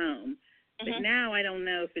come home. But now I don't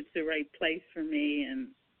know if it's the right place for me, and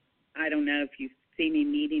I don't know if you see me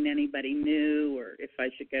meeting anybody new, or if I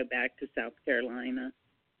should go back to South Carolina.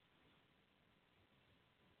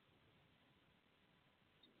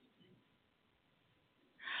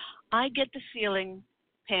 I get the feeling,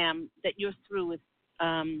 Pam, that you're through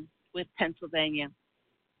with Pennsylvania.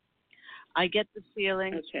 I get the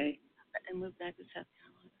feeling. Okay. And move back to South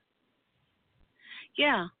Carolina.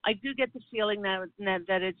 Yeah, I do get the feeling that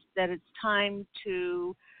it's time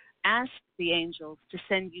to ask the angels to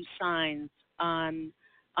send you signs on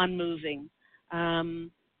moving.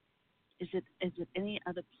 Is it any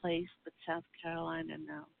other place but South Carolina?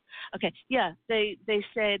 No. Okay. Yeah, they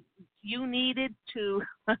said you needed to,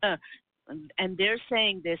 and they're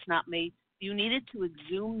saying this, not me. You needed to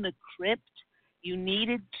exhume the crypt. You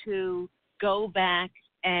needed to go back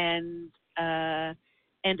and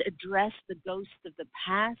address the ghosts of the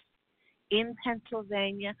past in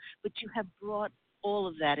Pennsylvania, but you have brought all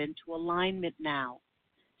of that into alignment now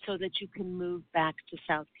so that you can move back to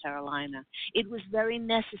South Carolina. It was very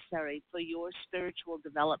necessary for your spiritual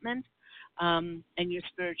development and your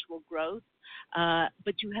spiritual growth,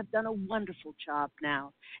 but you have done a wonderful job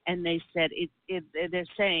now. And they said they're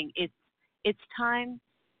saying it's time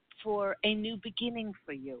for a new beginning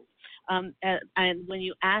for you. And when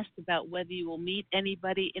you asked about whether you will meet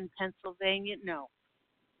anybody in Pennsylvania, no.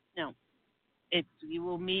 You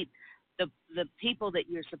will meet the people that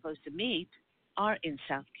you're supposed to meet are in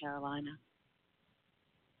South Carolina.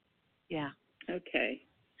 Yeah. Okay.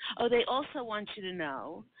 Oh, they also want you to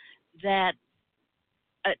know that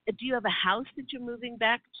do you have a house that you're moving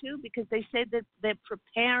back to? Because they say that they're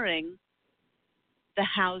preparing the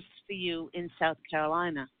house for you in South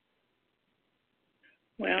Carolina.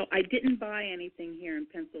 Well, I didn't buy anything here in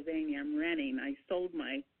Pennsylvania. I'm renting. I sold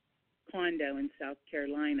my condo in South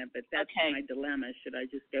Carolina, but that's my dilemma. Should I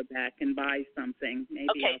just go back and buy something? Maybe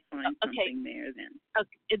I'll find something there then.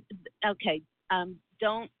 Okay.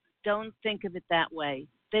 Don't think of it that way.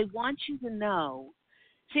 They want you to know.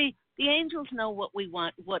 See, the angels know what we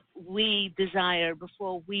want, what we desire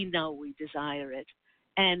before we know we desire it.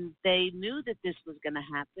 And they knew that this was going to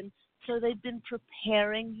happen, so they've been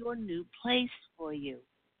preparing your new place for you.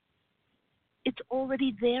 It's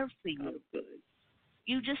already there for you. Oh, good.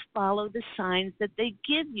 You just follow the signs that they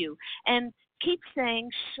give you and keep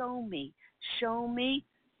saying, show me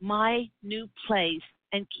my new place,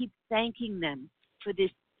 and keep thanking them for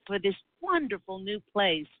this wonderful new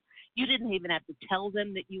place. You didn't even have to tell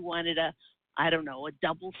them that you wanted a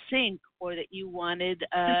double sink, or that you wanted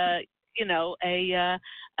a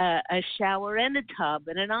shower and a tub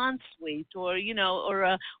and an ensuite, or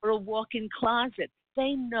a walk-in closet.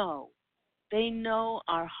 They know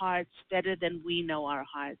our hearts better than we know our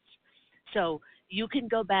hearts. So you can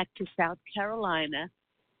go back to South Carolina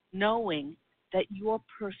knowing that your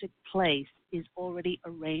perfect place is already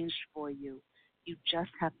arranged for you. You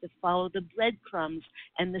just have to follow the breadcrumbs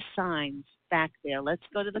and the signs back there. Let's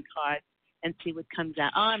go to the card and see what comes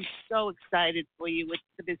out. Oh, I'm so excited for you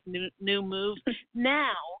for this new move.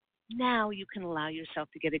 Now you can allow yourself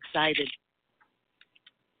to get excited.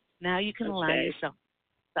 Now you can allow yourself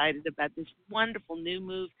excited about this wonderful new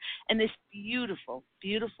move and this beautiful,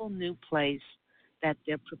 beautiful new place that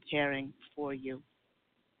they're preparing for you.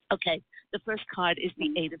 Okay, the first card is the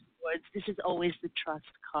Eight of Swords. This is always the trust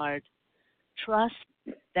card. Trust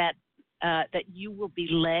that you will be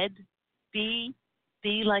led. Be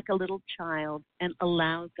like a little child and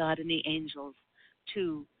allow God and the angels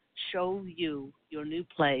to show you your new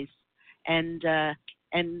place. And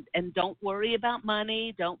don't worry about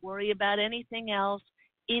money. Don't worry about anything else.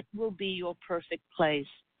 It will be your perfect place.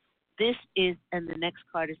 And the next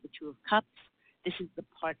card is the Two of Cups. This is the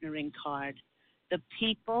partnering card. The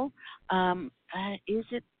people, is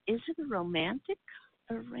it a romantic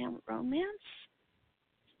romance?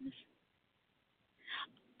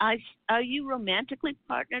 Are you romantically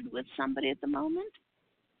partnered with somebody at the moment?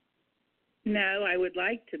 No, I would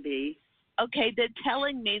like to be. Okay, they're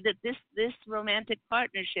telling me that this romantic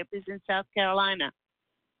partnership is in South Carolina.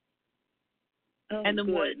 Oh, and the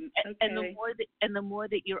good. more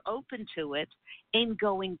that you're open to it in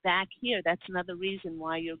going back here, that's another reason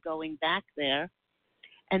why you're going back there.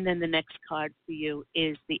 And then the next card for you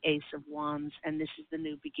is the Ace of Wands, and this is the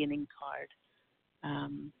new beginning card.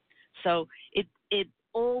 So it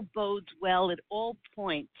all bodes well. It all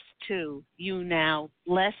points to you now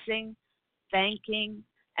blessing, thanking,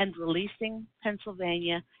 and releasing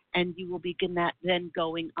Pennsylvania, and you will be then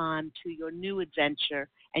going on to your new adventure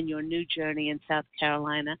and your new journey in South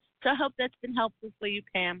Carolina. So I hope that's been helpful for you,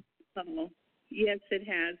 Pam. Oh, yes, it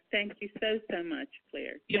has. Thank you so much,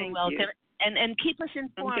 Claire. You're welcome. You. And keep us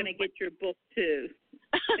informed. I'm going to get your book, too.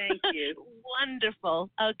 Thank you. Wonderful.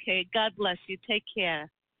 Okay. God bless you. Take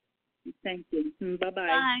care. Thank you. Bye-bye.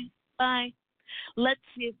 Bye. Bye. Let's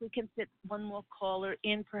see if we can fit one more caller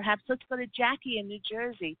in. Perhaps let's go to Jackie in New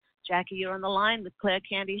Jersey. Jackie, you're on the line with Claire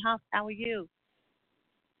Candy Hough. How are you?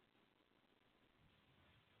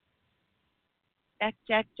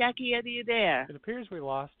 Jackie, are you there? It appears we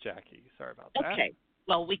lost Jackie. Sorry about that. Okay.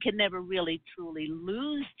 Well, we can never really truly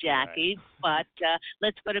lose Jackie, right. but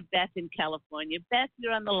let's go to Beth in California. Beth,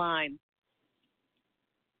 you're on the line.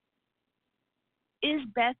 Is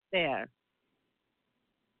Beth there?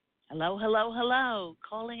 Hello, hello, hello.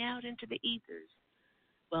 Calling out into the ethers.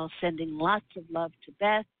 Well, sending lots of love to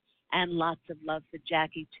Beth and lots of love for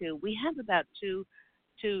Jackie, too. We have about two,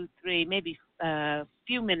 three, maybe a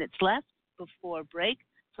few minutes left before break,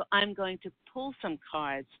 so I'm going to pull some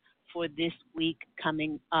cards for this week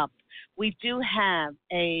coming up. We do have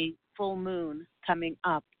a full moon coming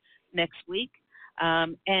up next week,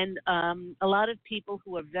 and a lot of people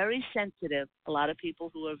who are very sensitive, a lot of people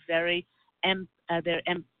who are very empaths,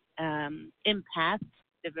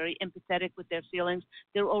 they're very empathetic with their feelings,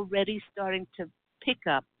 they're already starting to pick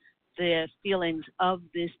up the feelings of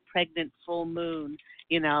this pregnant full moon.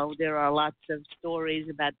 You know, there are lots of stories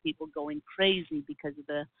about people going crazy because of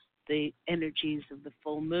the energies of the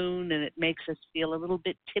full moon, and it makes us feel a little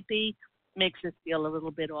bit tippy, makes us feel a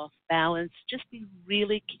little bit off balance. Just be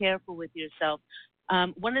really careful with yourself.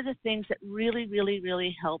 One of the things that really, really,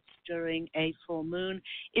 really helps during a full moon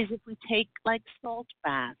is if we take like salt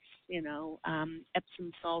baths,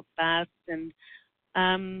 Epsom salt baths, and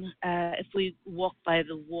if we walk by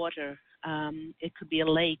the water. It could be a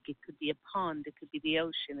lake, it could be a pond, it could be the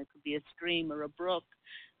ocean, it could be a stream or a brook,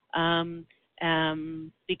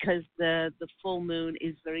 because the full moon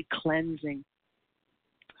is very cleansing.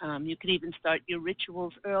 You could even start your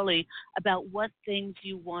rituals early about what things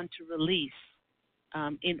you want to release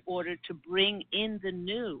in order to bring in the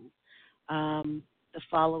new the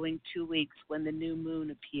following 2 weeks when the new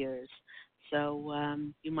moon appears. So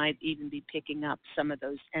you might even be picking up some of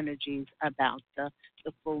those energies about the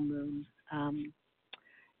full moon.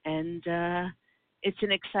 And it's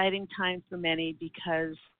an exciting time for many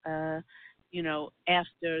because, after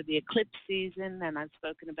the eclipse season, and I've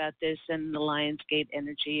spoken about this, and the Lionsgate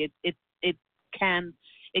energy, it can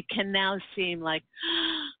now seem like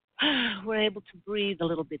we're able to breathe a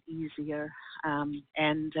little bit easier,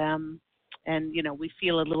 and we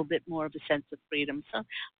feel a little bit more of a sense of freedom. So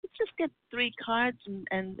let's just get 3 cards,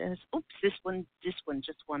 and oops, this one just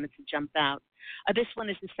wanted to jump out. This one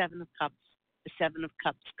is the 7 of Cups. The 7 of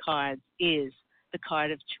Cups card is the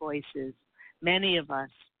card of choices. Many of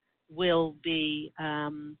us will be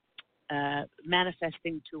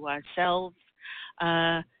manifesting to ourselves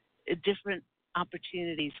different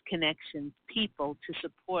opportunities, connections, people to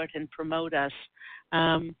support and promote us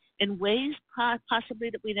in ways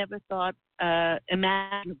possibly that we never thought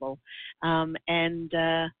imaginable.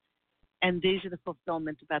 And these are the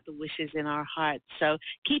fulfillment about the wishes in our hearts. So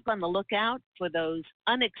keep on the lookout for those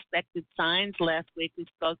unexpected signs. Last week we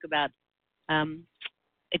spoke about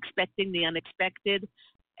expecting the unexpected,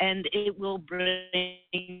 and it will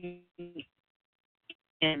bring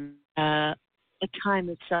in a time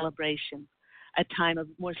of celebration, a time of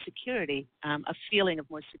more security, a feeling of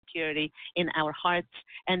more security in our hearts.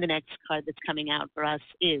 And the next card that's coming out for us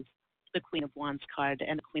is the Queen of Wands card.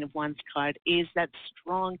 And the Queen of Wands card is that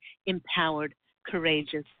strong, empowered,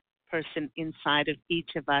 courageous person inside of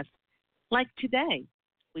each of us. Like today,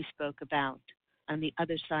 we spoke about. On the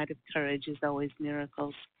other side of courage is always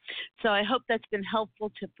miracles. So I hope that's been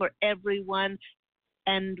helpful for everyone.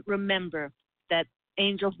 And remember that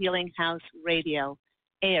Angel Healing House Radio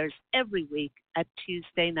airs every week at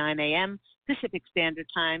Tuesday, 9 a.m. Pacific Standard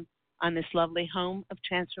Time on this lovely home of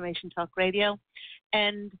Transformation Talk Radio.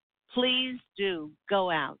 And please do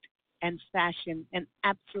go out and fashion an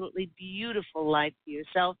absolutely beautiful life for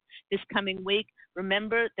yourself this coming week.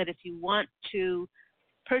 Remember that if you want to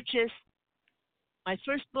purchase my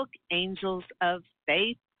first book, Angels of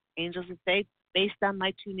Faith, based on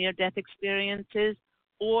my 2 near-death experiences,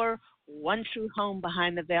 or One True Home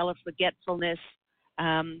Behind the Veil of Forgetfulness,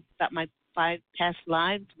 about my 5 past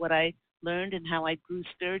lives, what I learned and how I grew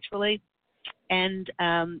spiritually, and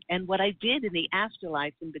what I did in the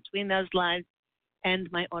afterlife in between those lives,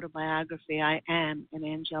 and my autobiography, I Am an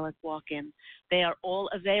Angelic Walk-In. They are all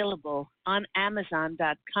available on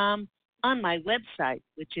Amazon.com, on my website,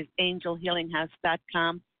 which is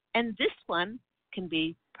angelhealinghouse.com, and this one can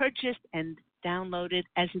be purchased and downloaded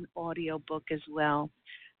as an audio book as well.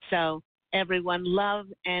 So everyone, love,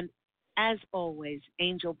 and as always,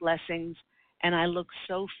 angel blessings, and I look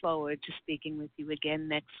so forward to speaking with you again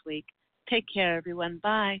next week. Take care, everyone.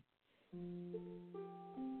 Bye.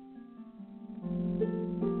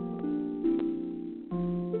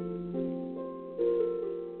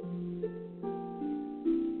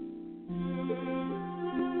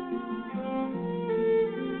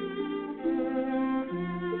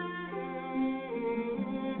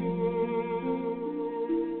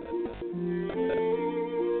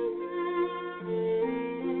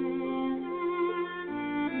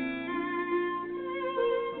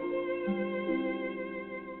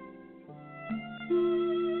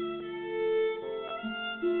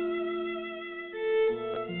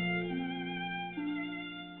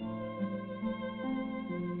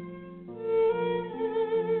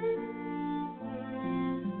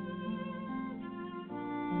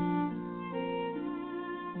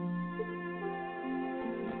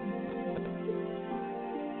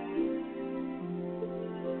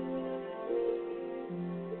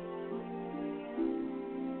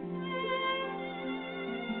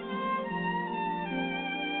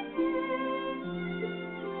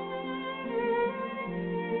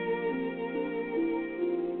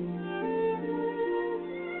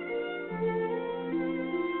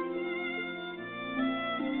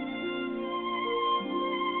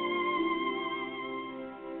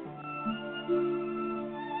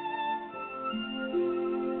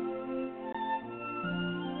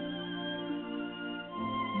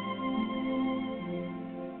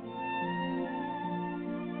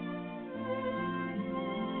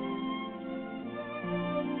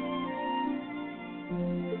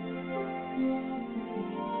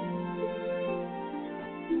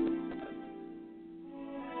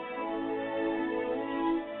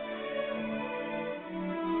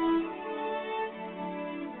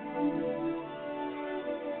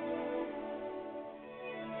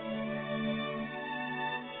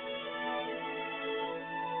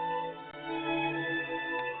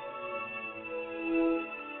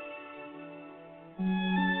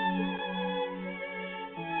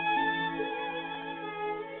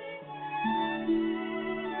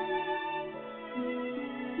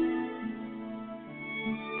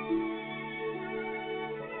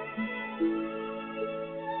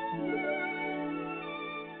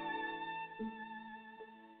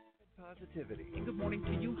 Positivity. And good morning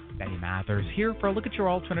to you. Benny Mathers here for a look at your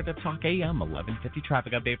alternative talk AM 1150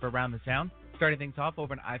 traffic update for around the sound. Starting things off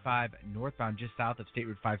over an I-5 northbound just south of State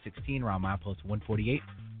Route 516 around milepost 148.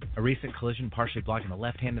 A recent collision partially blocking the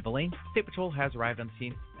left hand of the lane. State Patrol has arrived on the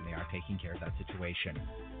scene and they are taking care of that situation.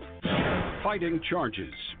 Fighting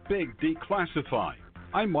charges. Big declassified.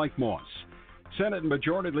 I'm Mike Moss. Senate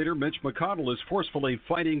Majority Leader Mitch McConnell is forcefully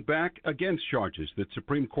fighting back against charges that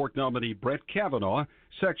Supreme Court nominee Brett Kavanaugh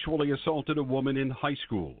sexually assaulted a woman in high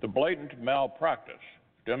school. The blatant malpractice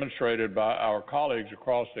demonstrated by our colleagues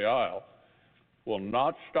across the aisle will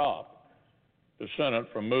not stop the Senate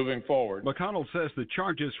from moving forward. McConnell says the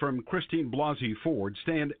charges from Christine Blasey Ford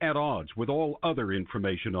stand at odds with all other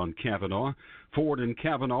information on Kavanaugh. Ford and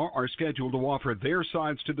Kavanaugh are scheduled to offer their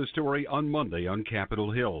sides to the story on Monday on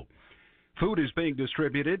Capitol Hill. Food is being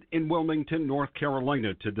distributed in Wilmington, North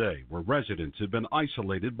Carolina today, where residents have been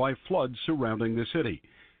isolated by floods surrounding the city.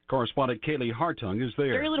 Correspondent Kaylee Hartung is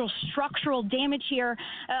there. Very little structural damage here,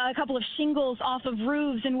 a couple of shingles off of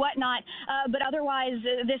roofs and whatnot, but otherwise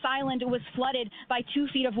this island was flooded by 2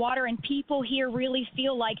 feet of water, and people here really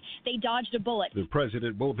feel like they dodged a bullet. The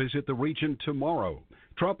president will visit the region tomorrow.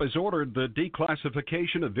 Trump has ordered the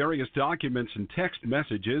declassification of various documents and text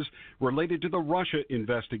messages related to the Russia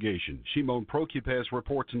investigation. Shimon Prokupecz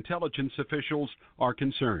reports intelligence officials are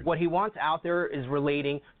concerned. What he wants out there is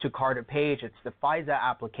relating to Carter Page. It's the FISA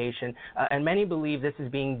application, and many believe this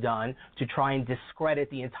is being done to try and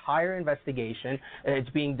discredit the entire investigation. It's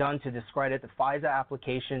being done to discredit the FISA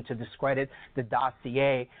application, to discredit the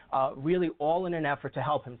dossier, really all in an effort to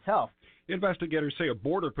help himself. Investigators say a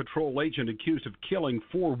Border Patrol agent accused of killing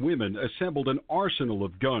 4 women assembled an arsenal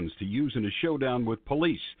of guns to use in a showdown with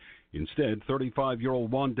police. Instead, 35-year-old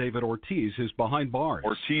Juan David Ortiz is behind bars.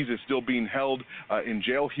 Ortiz is still being held in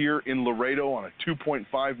jail here in Laredo on a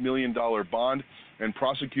 $2.5 million bond, and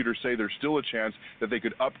prosecutors say there's still a chance that they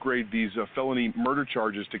could upgrade these felony murder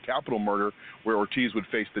charges to capital murder, where Ortiz would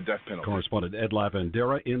face the death penalty. Correspondent Ed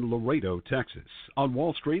Lavandera in Laredo, Texas. On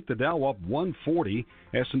Wall Street, the Dow up 140,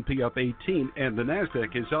 S&P up 18, and the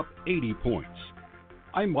Nasdaq is up 80 points.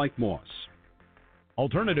 I'm Mike Moss.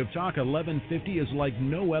 Alternative Talk 1150 is like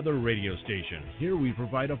no other radio station. Here we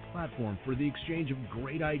provide a platform for the exchange of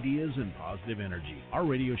great ideas and positive energy. Our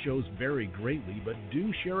radio shows vary greatly, but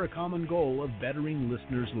do share a common goal of bettering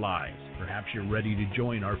listeners' lives. Perhaps you're ready to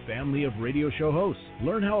join our family of radio show hosts.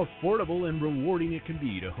 Learn how affordable and rewarding it can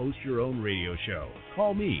be to host your own radio show.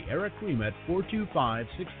 Call me, Eric Cream, at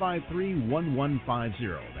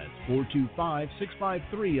 425-653-1150. That's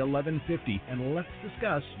 425-653-1150, and let's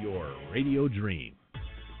discuss your radio dream.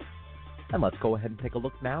 And let's go ahead and take a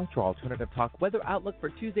look now to our Alternative Talk weather outlook for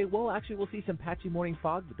Tuesday. We'll see some patchy morning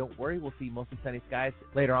fog, but don't worry, we'll see mostly sunny skies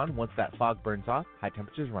later on once that fog burns off. High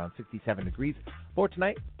temperatures around 67 degrees. For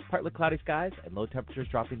tonight, partly cloudy skies and low temperatures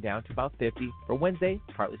dropping down to about 50. For Wednesday,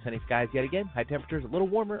 partly sunny skies yet again. High temperatures a little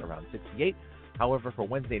warmer, around 68. However, for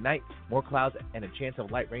Wednesday night, more clouds and a chance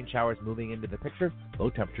of light rain showers moving into the picture.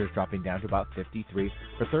 Low temperatures dropping down to about 53.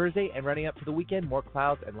 For Thursday and running up to the weekend, more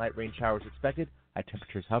clouds and light rain showers expected. High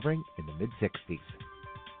temperatures hovering in the mid-60s.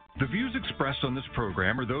 The views expressed on this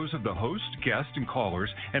program are those of the host, guest, and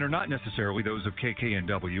callers, and are not necessarily those of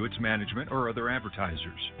KKNW, its management, or other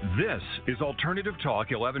advertisers. This is Alternative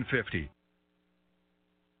Talk 1150.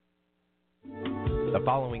 The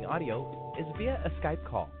following audio is via a Skype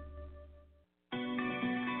call.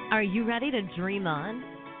 Are you ready to dream on?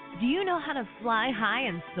 Do you know how to fly high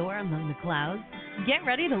and soar among the clouds? Get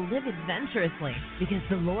ready to live adventurously, because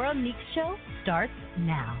the Laura Meeks Show starts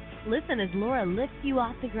now. Listen as Laura lifts you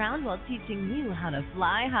off the ground while teaching you how to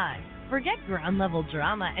fly high. Forget ground-level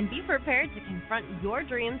drama and be prepared to confront your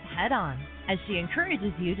dreams head-on, as she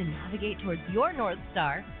encourages you to navigate towards your North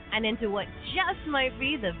Star and into what just might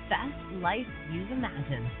be the best life you've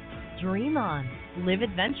imagined. Dream on. Live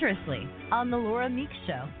adventurously on the Laura Meeks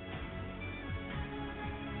Show.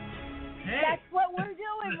 Hey. That's what we're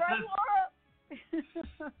doing, right, Laura?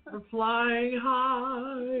 We're flying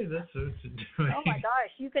high. That's what you're doing. Oh, my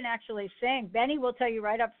gosh. You can actually sing. Benny will tell you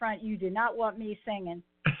right up front, you do not want me singing.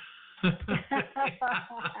 I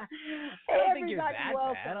don't think you're that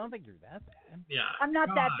bad. Yeah. I'm not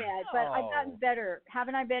that bad, but I've gotten better.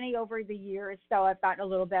 Haven't I, Benny, over the years? So I've gotten a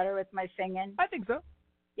little better with my singing. I think so.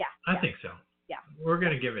 Yeah. I think so. Yeah. We're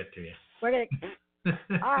going to give it to you. We're going to.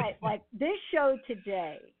 All right. Like this show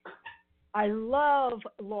today, I love,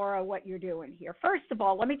 Laura, what you're doing here. First of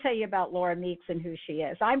all, let me tell you about Laura Meeks and who she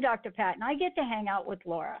is. I'm Dr. Pat, and I get to hang out with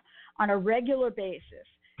Laura on a regular basis.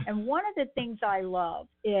 And one of the things I love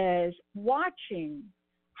is watching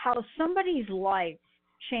how somebody's life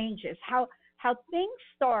changes, how things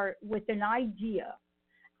start with an idea,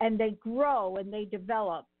 and they grow and they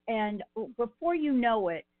develop. And before you know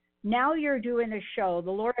it, now you're doing a show, the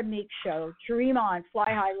Laura Meeks Show, Dream On,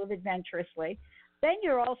 Fly High, Live Adventurously. Then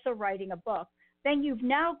you're also writing a book. Then you've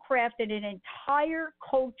now crafted an entire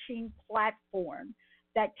coaching platform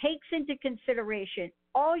that takes into consideration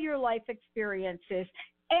all your life experiences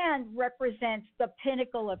and represents the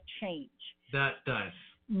pinnacle of change. That does.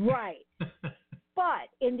 Right. But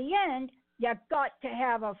in the end, you've got to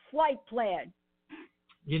have a flight plan.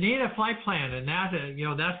 You need a flight plan, and that's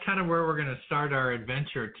kind of where we're going to start our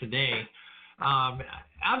adventure today.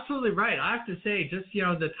 Absolutely right. I have to say, just,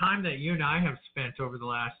 the time that you and I have spent over the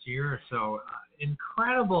last year or so,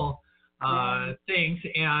 incredible things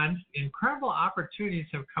and incredible opportunities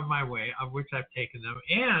have come my way, of which I've taken them.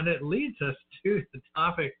 And it leads us to the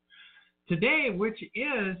topic today, which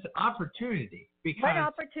is opportunity. Because when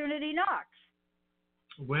opportunity knocks.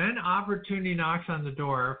 When opportunity knocks on the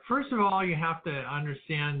door, first of all, you have to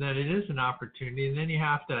understand that it is an opportunity, and then you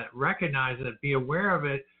have to recognize it, be aware of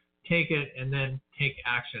it, take it, and then take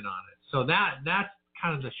action on it. So that's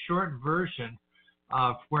kind of the short version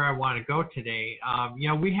of where I want to go today.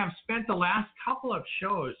 We have spent the last couple of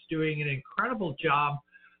shows doing an incredible job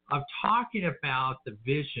of talking about the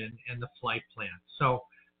vision and the flight plan. So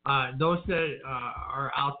those that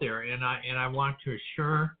are out there, and I want to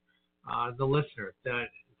assure the listener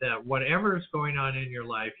that whatever is going on in your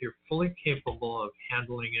life, you're fully capable of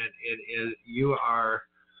handling it. You are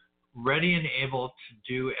ready and able to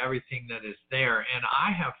do everything that is there. And I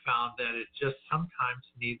have found that it just sometimes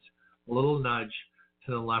needs a little nudge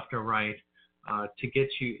to the left or right to get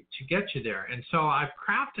you there. And so I've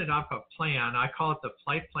crafted up a plan. I call it the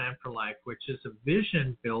Flight Plan for Life, which is a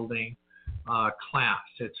vision building class.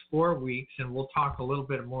 It's 4 weeks, and we'll talk a little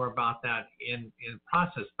bit more about that in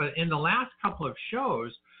process. But in the last couple of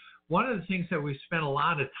shows, one of the things that we've spent a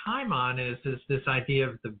lot of time on is this idea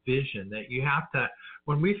of the vision, that you have to,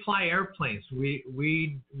 when we fly airplanes, we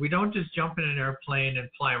don't just jump in an airplane and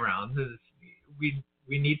fly around. We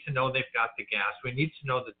need to know they've got the gas. We need to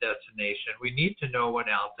know the destination. We need to know what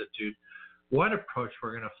altitude what approach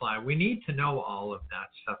we're going to fly. We need to know all of that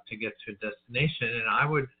stuff to get to a destination. And I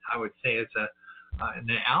would say it's an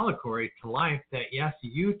allegory to life that, yes,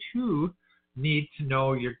 you too need to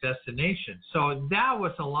know your destination. So that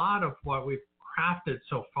was a lot of what we've crafted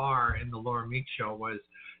so far in the Laura Meek Show, was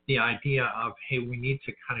the idea of, hey, we need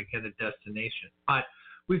to kind of get a destination. But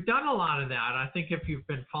we've done a lot of that. I think if you've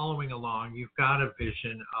been following along, you've got a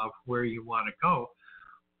vision of where you want to go.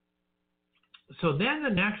 So then the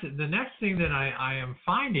next thing that I am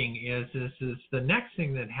finding is the next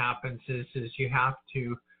thing that happens is you have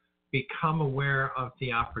to become aware of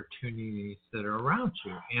the opportunities that are around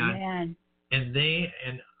you. And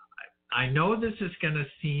I know this is going to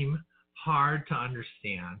seem hard to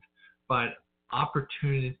understand, but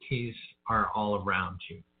opportunities are all around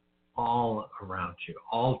you, all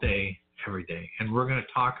day, every day. And we're going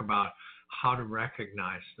to talk about how to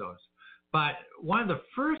recognize those. But one of the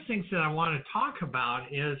first things that I want to talk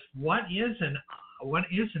about is what is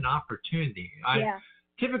an opportunity.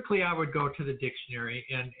 Typically, I would go to the dictionary,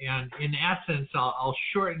 and in essence, I'll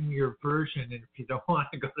shorten your version if you don't want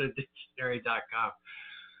to go to dictionary.com.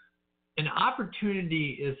 An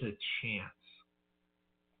opportunity is a chance.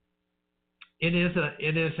 It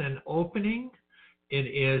is an opening. It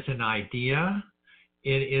is an idea.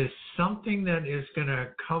 It is something that is going to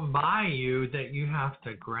come by you that you have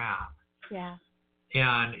to grab. Yeah.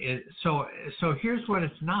 And so here's what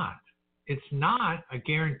it's not. It's not a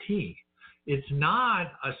guarantee. It's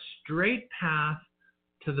not a straight path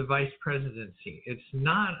to the vice presidency. It's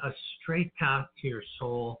not a straight path to your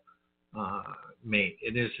soul mate.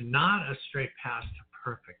 It is not a straight path to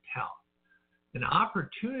perfect health. An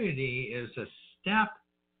opportunity is a step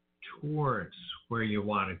towards where you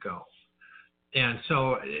want to go. And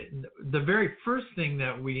so the very first thing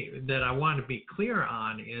that I want to be clear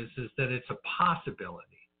on is that it's a possibility.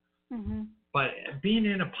 Mm-hmm. But being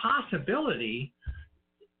in a possibility,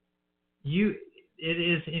 it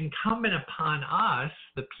is incumbent upon us,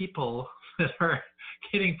 the people that are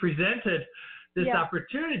getting presented this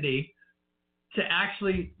opportunity, to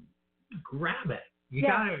actually grab it. You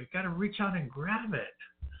gotta reach out and grab it.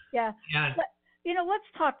 Yeah. And let's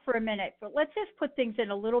talk for a minute, but let's just put things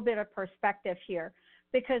in a little bit of perspective here,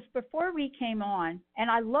 because before we came on, and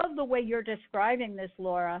I love the way you're describing this,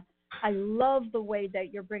 Laura. I love the way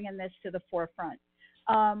that you're bringing this to the forefront.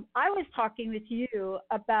 I was talking with you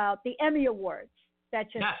about the Emmy Awards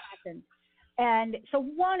that just happened. And so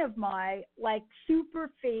one of my super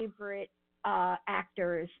favorite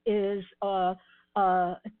actors is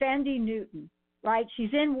Thandie Newton, right?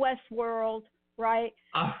 She's in Westworld, right?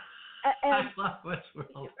 I love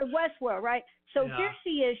Westworld. Westworld, right? So here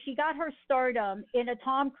she is. She got her stardom in a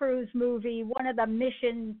Tom Cruise movie, one of the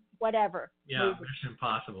Mission whatever. Yeah, movies. Mission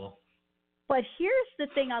Impossible. But here's the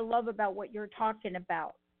thing I love about what you're talking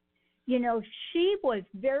about. She was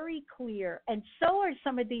very clear, and so are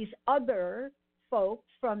some of these other folks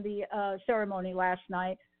from the ceremony last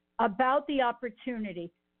night, about the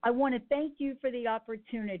opportunity. I want to thank you for the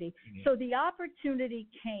opportunity. Mm-hmm. So the opportunity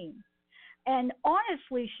came. And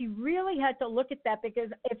honestly, she really had to look at that, because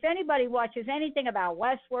if anybody watches anything about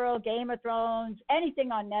Westworld, Game of Thrones,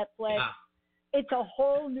 anything on Netflix, it's a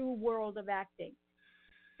whole new world of acting.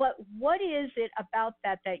 But what is it about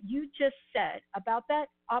that you just said, about that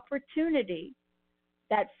opportunity,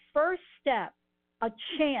 that first step, a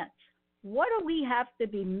chance? What do we have to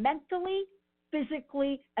be mentally,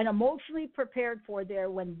 physically, and emotionally prepared for there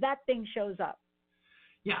when that thing shows up?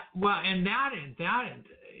 Yeah, well, and that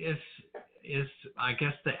is I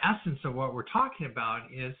guess the essence of what we're talking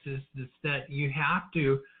about is that you have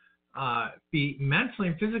to be mentally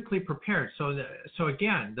and physically prepared. So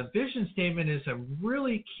again, the vision statement is a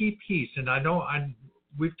really key piece, and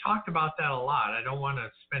we've talked about that a lot. I don't want to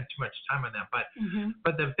spend too much time on that,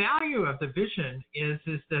 but the value of the vision is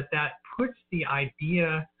that puts the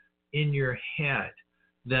idea in your head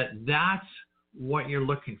that's what you're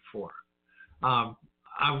looking for.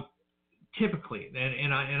 Typically,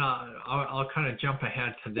 and I'll kind of jump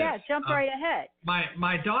ahead to this. Yeah, jump right ahead.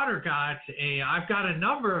 My daughter I've got a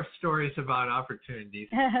number of stories about opportunities,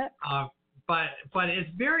 but it's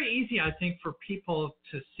very easy, I think, for people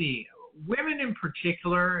to see. Women in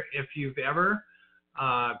particular, if you've ever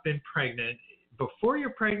been pregnant, before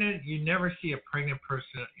you're pregnant, you never see a pregnant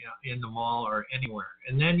person in the mall or anywhere,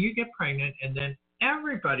 and then you get pregnant, and then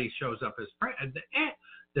everybody shows up as pregnant.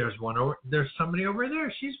 There's somebody over there.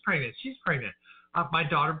 She's pregnant. My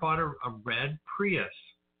daughter bought a red Prius.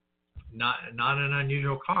 Not an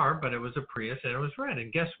unusual car, but it was a Prius, and it was red.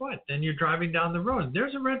 And guess what? Then you're driving down the road.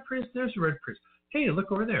 There's a red Prius. Hey, look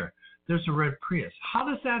over there. there's a red Prius. How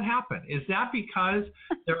does that happen? Is that because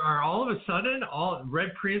there are all of a sudden all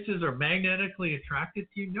red Priuses are magnetically attracted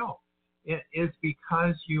to you? No. It is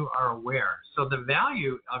because you are aware. So the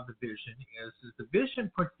value of the vision is the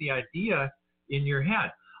vision puts the idea in your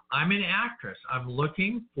head. I'm an actress. I'm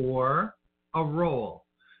looking for a role.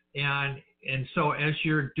 And so as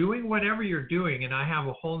you're doing whatever you're doing, and I have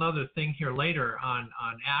a whole other thing here later on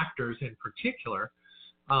actors in particular,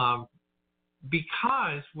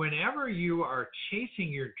 because whenever you are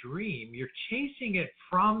chasing your dream, you're chasing it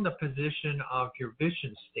from the position of your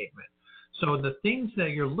vision statement. So the things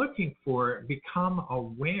that you're looking for become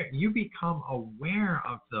aware. You become aware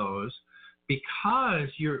of those because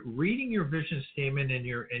you're reading your vision statement and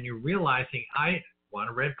you're realizing I want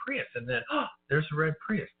a red Prius, and then there's a red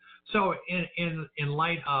Prius. So in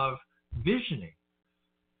light of visioning,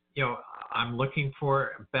 I'm looking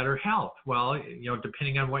for better health. Well,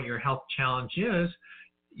 depending on what your health challenge is,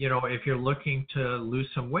 if you're looking to lose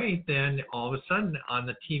some weight, then all of a sudden on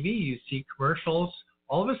the TV you see commercials.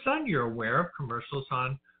 All of a sudden you're aware of commercials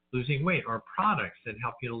on losing weight or products that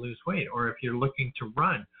help you to lose weight. Or if you're looking to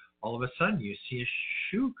run, all of a sudden you see a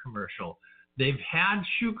shoe commercial. They've had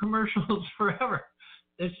shoe commercials forever.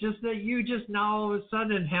 It's just that you just now all of a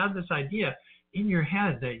sudden have this idea in your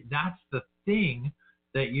head that that's the thing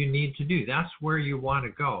that you need to do. That's where you want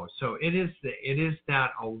to go. So it is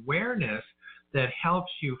that awareness that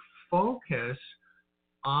helps you focus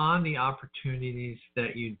on the opportunities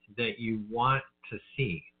that you want to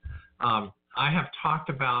see. I have talked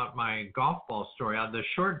about my golf ball story. The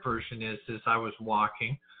short version is I was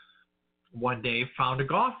walking one day, found a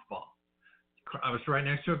golf ball. I was right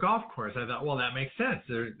next to a golf course. I thought, well, that makes sense.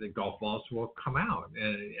 The golf balls will come out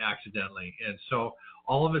accidentally. And so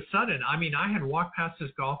all of a sudden, I had walked past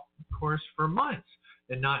this golf course for months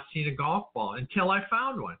and not seen a golf ball until I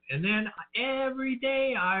found one. And then every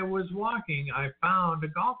day I was walking, I found a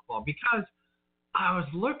golf ball because I was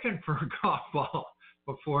looking for a golf ball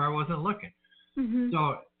before I wasn't looking. Mm-hmm.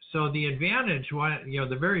 So the advantage,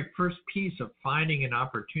 the very first piece of finding an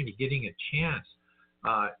opportunity, getting a chance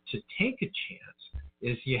to take a chance,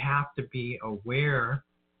 is you have to be aware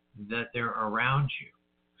that they're around you.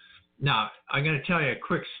 Now, I'm going to tell you a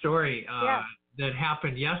quick story that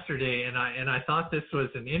happened yesterday, and I thought this was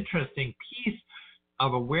an interesting piece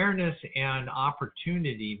of awareness and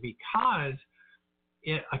opportunity because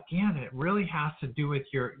it really has to do with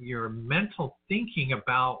your mental thinking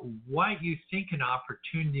about what you think an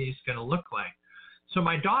opportunity is going to look like. So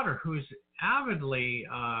my daughter, who's avidly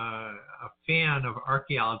a fan of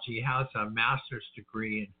archaeology, has a master's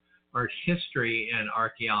degree in art history and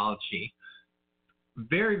archaeology,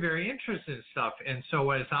 very, very interested in stuff. And so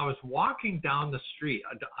as I was walking down the street,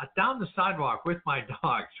 down the sidewalk with my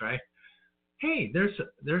dogs, right? Hey,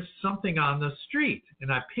 there's something on the street,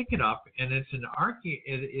 and I pick it up, and it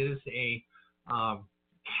is a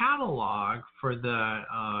catalog for the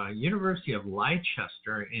University of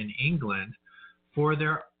Leicester in England for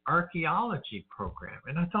their archaeology program.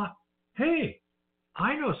 And I thought, hey,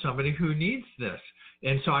 I know somebody who needs this.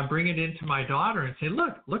 And so I bring it into my daughter and say,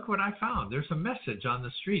 look what I found. There's a message on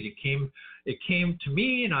the street. It came to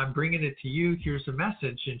me, and I'm bringing it to you. Here's a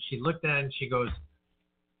message. And she looked at it and she goes,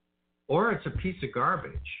 or it's a piece of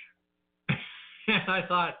garbage. And I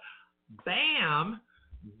thought, bam,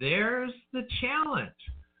 there's the challenge.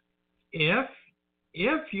 If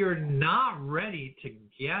you're not ready to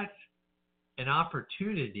get an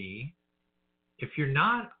opportunity, if you're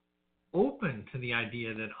not open to the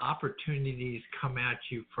idea that opportunities come at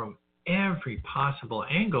you from every possible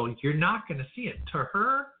angle, you're not going to see it. To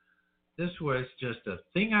her, this was just a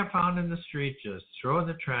thing I found in the street, just throw in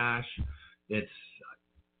the trash. It's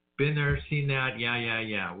been there, seen that,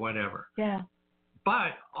 yeah, whatever. Yeah.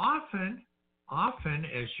 But often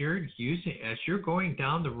as you're going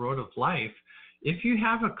down the road of life, if you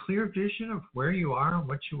have a clear vision of where you are and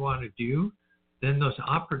what you want to do, then those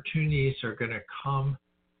opportunities are going to come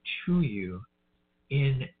to you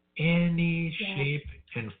in any shape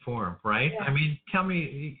and form, right? Yeah. Tell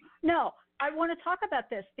me. No, I want to talk about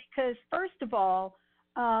this because, first of all,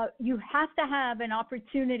 you have to have an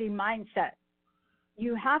opportunity mindset.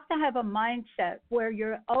 You have to have a mindset where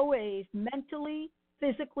you're always mentally,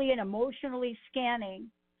 physically, and emotionally scanning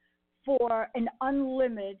for an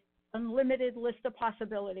unlimited list of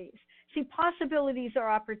possibilities. See, possibilities are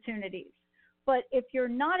opportunities. But if you're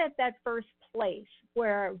not at that first place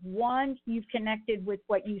where, one, you've connected with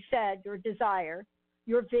what you said, your desire,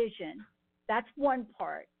 your vision, that's one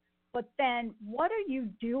part. But then what are you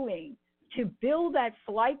doing to build that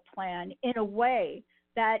flight plan in a way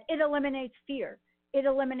that it eliminates fear, it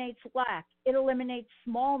eliminates lack, it eliminates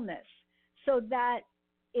smallness, so that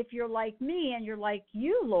if you're like me and you're like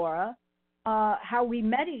you, Laura, how we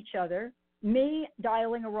met each other, me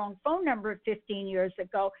dialing a wrong phone number 15 years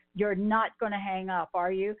ago, you're not going to hang up,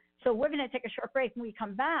 are you? So we're going to take a short break. When we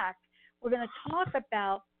come back, we're going to talk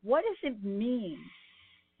about what does it mean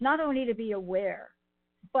not only to be aware,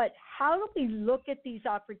 but how do we look at these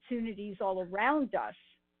opportunities all around us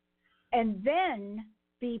and then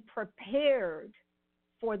be prepared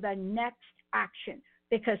for the next action?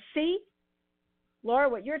 Because see, Laura,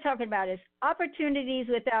 what you're talking about is opportunities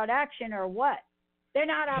without action are what? They're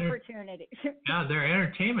not opportunities. Yeah, they're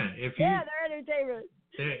entertainment. They're entertainment.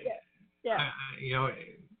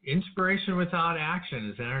 Inspiration without action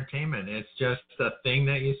is entertainment. It's just a thing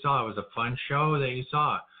that you saw. It was a fun show that you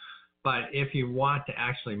saw. But if you want to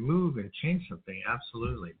actually move and change something,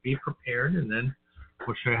 absolutely. Be prepared, and then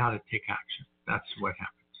we'll show you how to take action. That's what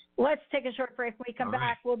happens. Let's take a short break. When we come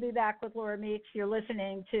back, we'll be back with Laura Meeks. You're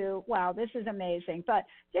listening to, wow, this is amazing. But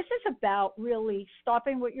this is about really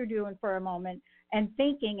stopping what you're doing for a moment and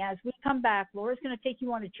thinking as we come back. Laura's going to take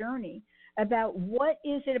you on a journey about what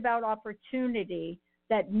is it about opportunity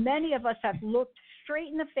that many of us have looked straight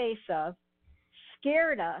in the face of,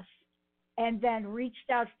 scared us, and then reached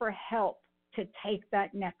out for help to take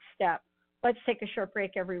that next step. Let's take a short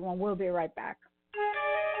break, everyone. We'll be right back.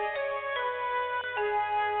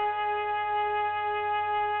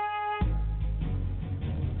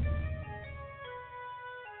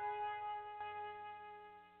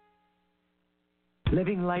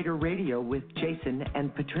 Living Lighter Radio with Jason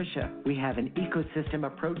and Patricia. We have an ecosystem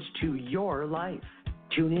approach to your life.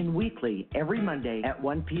 Tune in weekly every Monday at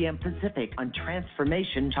 1 p.m. Pacific on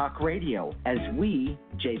Transformation Talk Radio as we,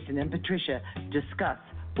 Jason and Patricia, discuss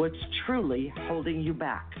what's truly holding you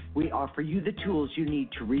back. We offer you the tools you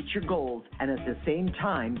need to reach your goals and at the same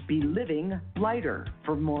time be living lighter.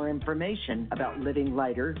 For more information about Living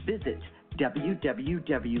Lighter, visit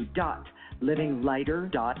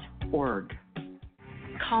www.livinglighter.org.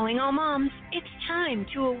 Calling all moms, it's time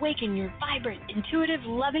to awaken your vibrant, intuitive,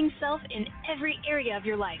 loving self in every area of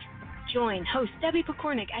your life. Join host Debbie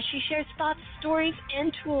Pokornik as she shares thoughts, stories,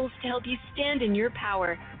 and tools to help you stand in your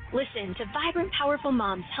power. Listen to Vibrant, Powerful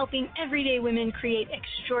Moms helping everyday women create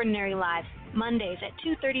extraordinary lives. Mondays at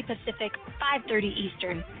 2:30 Pacific, 5:30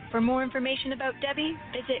 Eastern. For more information about Debbie,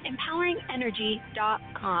 visit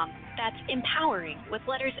empoweringenergy.com. That's empowering with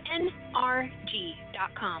letters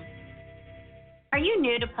NRG.com. Are you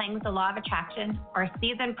new to playing with the law of attraction or a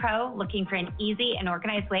seasoned pro looking for an easy and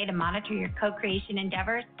organized way to monitor your co-creation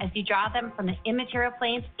endeavors as you draw them from the immaterial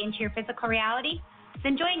planes into your physical reality?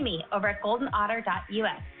 Then join me over at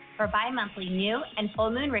goldenotter.us for bi-monthly new and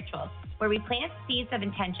full moon rituals where we plant seeds of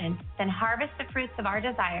intention, then harvest the fruits of our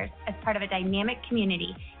desires as part of a dynamic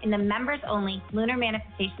community in the members-only Lunar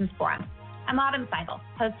Manifestations Forum. I'm Autumn Seibel,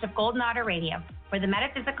 host of Golden Otter Radio, where the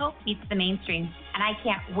metaphysical meets the mainstream, and I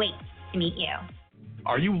can't wait to meet you.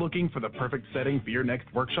 Are you looking for the perfect setting for your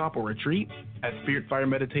next workshop or retreat? At Spirit Fire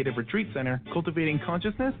Meditative Retreat Center, cultivating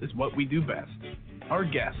consciousness is what we do best. Our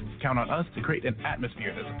guests count on us to create an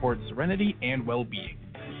atmosphere that supports serenity and well-being.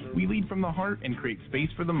 We lead from the heart and create space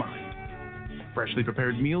for the mind. Freshly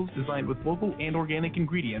prepared meals designed with local and organic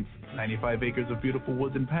ingredients, 95 acres of beautiful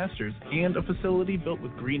woods and pastures, and a facility built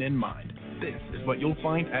with green in mind. This is what you'll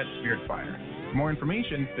find at Spirit Fire. For more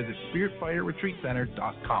information, visit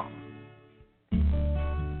spiritfireretreatcenter.com.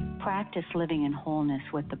 Practice living in wholeness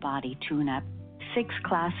with the body tune-up. 6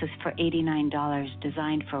 classes for $89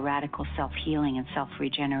 designed for radical self-healing and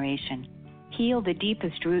self-regeneration. Heal the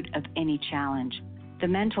deepest root of any challenge. The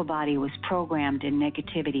mental body was programmed in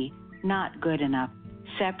negativity, not good enough,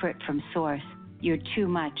 separate from source. You're too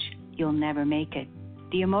much, you'll never make it.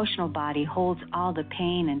 The emotional body holds all the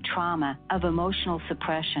pain and trauma of emotional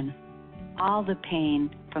suppression, all the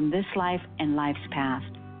pain from this life and life's past.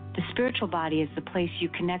 The spiritual body is the place you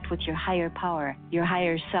connect with your higher power, your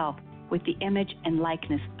higher self, with the image and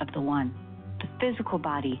likeness of the One. The physical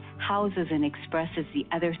body houses and expresses the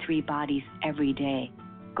other 3 bodies every day.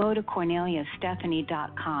 Go to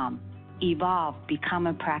CorneliaStephanie.com. Evolve, become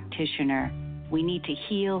a practitioner. We need to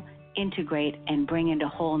heal, integrate, and bring into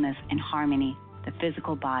wholeness and harmony the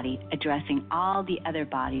physical body, addressing all the other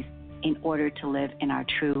bodies in order to live in our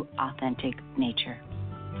true, authentic nature.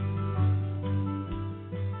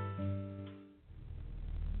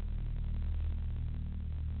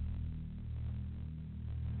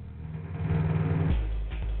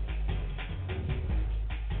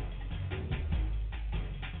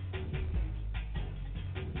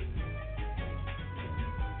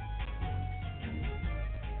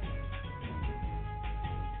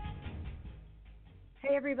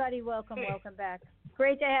 Hey, everybody. Welcome back.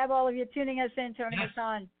 Great to have all of you tuning us in, turning us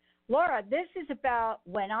on. Laura, this is about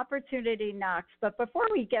when opportunity knocks. But before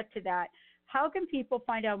we get to that, how can people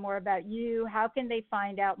find out more about you? How can they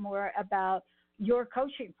find out more about your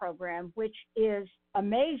coaching program, which is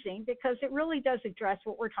amazing because it really does address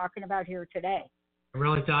what we're talking about here today? It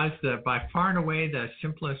really does. By far and away, the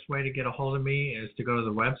simplest way to get a hold of me is to go to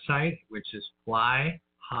the website, which is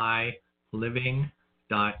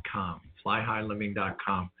flyhighliving.com,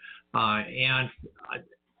 flyhighliving.com. And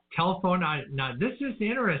telephone, now this is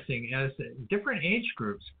interesting, as different age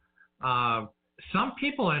groups. Some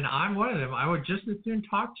people, and I'm one of them, I would just as soon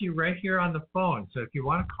talk to you right here on the phone. So if you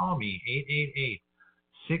want to call me,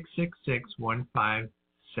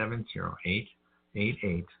 888-666-1570,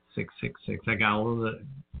 888-666. I got a little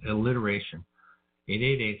alliteration.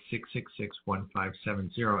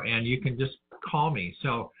 888-666-1570. And you can just call me.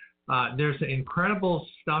 So there's incredible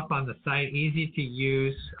stuff on the site, easy to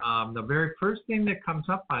use. The very first thing that comes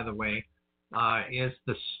up, by the way, is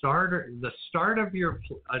the start of your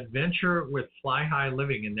adventure with Fly High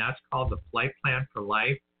Living, and that's called the Flight Plan for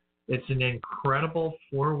Life. It's an incredible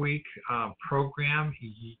 4-week program.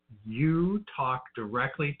 You talk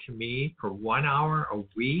directly to me for 1 hour a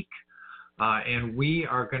week, and we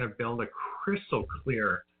are going to build a crystal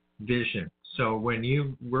clear vision. So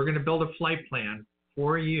we're going to build a flight plan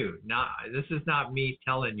for you. Now, this is not me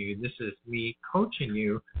telling you. This is me coaching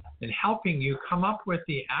you and helping you come up with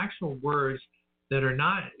the actual words that are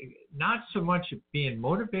not so much being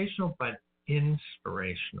motivational, but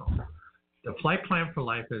inspirational. The Flight Plan for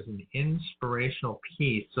Life is an inspirational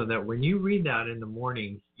piece so that when you read that in the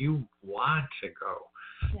morning, you want to go.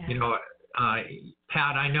 Yeah.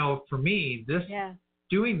 Pat, I know for me,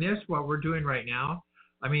 doing this, what we're doing right now,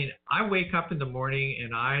 I mean, I wake up in the morning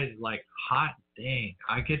and I like, hot dang,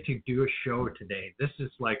 I get to do a show today. This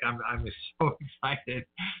is like, I'm so excited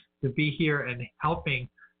to be here and helping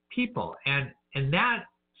people. And that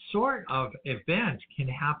sort of event can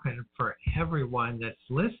happen for everyone that's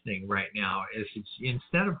listening right now. Is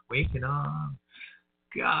instead of waking up,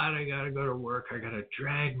 God, I got to go to work, I got to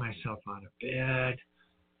drag myself out of bed,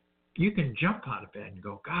 you can jump out of bed and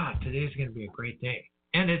go, God, today's going to be a great day.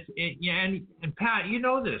 And and Pat, you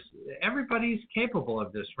know this. Everybody's capable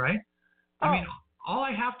of this, right? I mean, all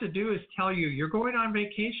I have to do is tell you, you're going on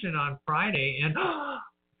vacation on Friday, and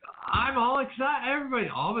I'm all excited. Everybody,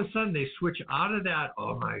 all of a sudden, they switch out of that,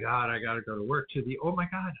 oh my God, I got to go to work, to the, oh my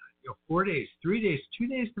God, 4 days, 3 days, 2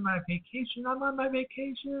 days to my vacation. I'm on my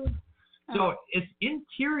vacation. So it's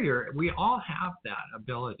interior. We all have that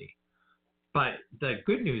ability. But the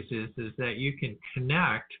good news is that you can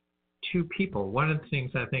connect to people. One of the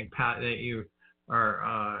things I think, Pat, that you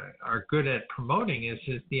are good at promoting is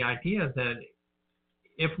the idea that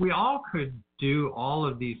if we all could do all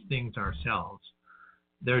of these things ourselves,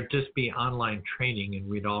 there'd just be online training and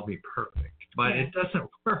we'd all be perfect. But it doesn't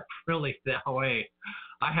work really that way.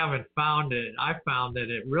 I haven't found it. I found that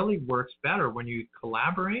it really works better when you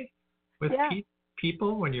collaborate with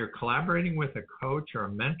people, when you're collaborating with a coach or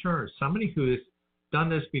a mentor or somebody who's done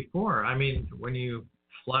this before. I mean, when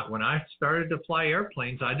I started to fly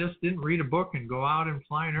airplanes, I just didn't read a book and go out and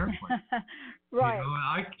fly an airplane. Right.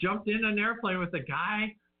 I jumped in an airplane with a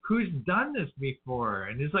guy who's done this before,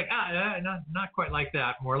 and he's like, not quite like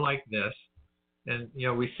that, more like this. And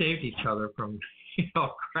we saved each other from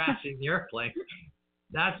crashing the airplane.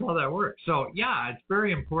 That's how that works. So it's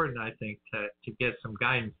very important, I think, to get some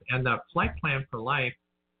guidance. And the Flight Plan for Life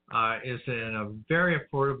is a very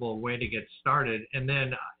affordable way to get started. And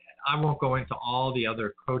then I won't go into all the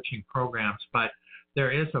other coaching programs, but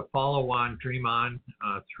there is a follow-on Dream On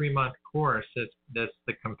 3-month course that's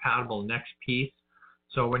the compatible next piece.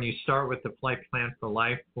 So when you start with the Flight Plan for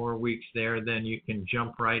Life, 4 weeks there, then you can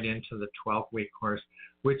jump right into the 12-week course,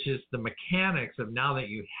 which is the mechanics of, now that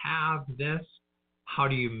you have this, how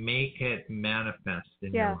do you make it manifest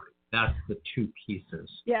in your life? That's the two pieces.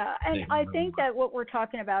 Yeah, and I think that what we're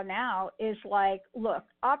talking about now is like, look,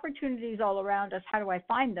 opportunities all around us, how do I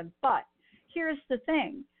find them? But here's the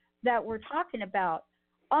thing that we're talking about.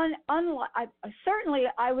 Certainly,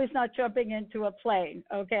 I was not jumping into a plane,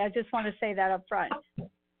 okay? I just want to say that up front.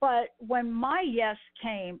 But when my yes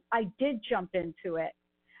came, I did jump into it.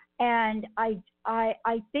 And I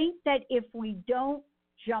think that if we don't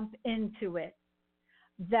jump into it,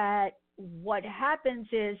 that what happens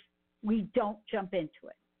is we don't jump into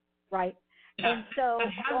it, right? And so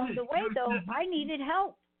along the way, though, I needed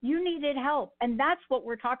help. You needed help. And that's what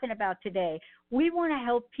we're talking about today. We want to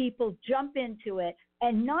help people jump into it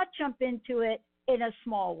and not jump into it in a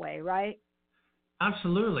small way, right?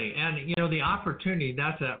 Absolutely. And, the opportunity,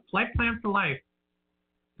 that's a Flight Plan for Life.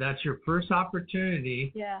 That's your first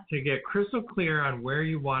opportunity to get crystal clear on where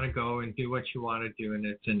you want to go and do what you want to do. And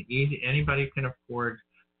it's an easy, anybody can afford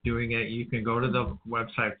doing it. You can go to the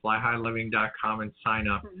website, flyhighliving.com, and sign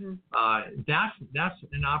up. That's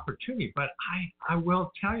an opportunity. But I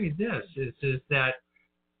will tell you this, is that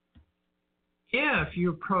if you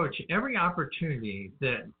approach every opportunity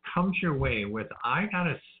that comes your way with, I got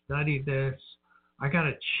to study this, I got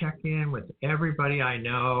to check in with everybody I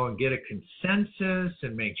know and get a consensus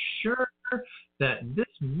and make sure that this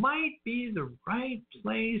might be the right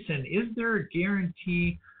place, and is there a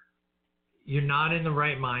guarantee? You're not in the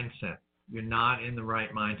right mindset. You're not in the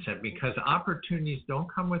right mindset, because opportunities don't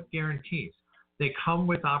come with guarantees. They come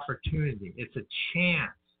with opportunity. It's a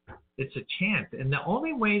chance. It's a chance. And the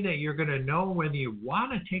only way that you're going to know whether you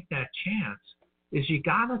want to take that chance is you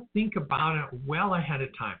got to think about it well ahead of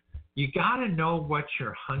time. You got to know what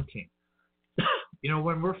you're hunting.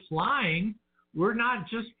 When we're flying, we're not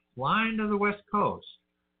just flying to the West Coast.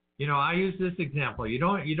 I use this example. You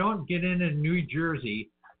don't get into New Jersey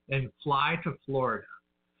and fly to Florida.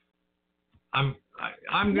 I'm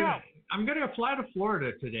gonna fly to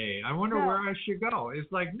Florida today. I wonder where I should go.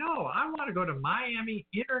 It's like, no, I want to go to Miami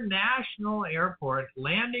International Airport,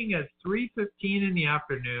 landing at 3:15 in the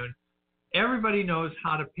afternoon. Everybody knows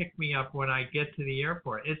how to pick me up when I get to the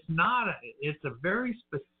airport. It's a very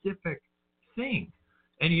specific thing.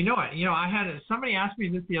 And I had somebody asked me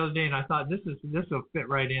this the other day, and I thought this will fit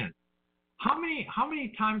right in. How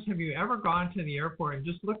many times have you ever gone to the airport and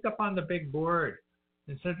just looked up on the big board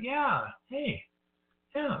and said,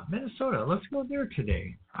 Minnesota, let's go there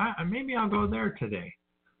today. Maybe I'll go there today.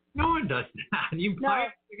 No one does that. You buy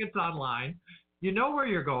tickets online. You know where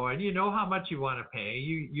you're going. You know how much you want to pay.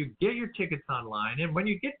 You get your tickets online. And when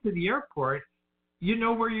you get to the airport, you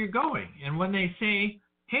know where you're going. And when they say,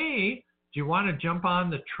 hey, do you want to jump on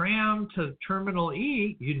the tram to Terminal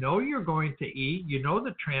E? You know you're going to E. You know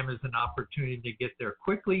the tram is an opportunity to get there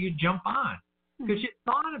quickly. You jump on because you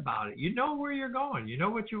thought about it. You know where you're going. You know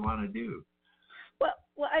what you want to do.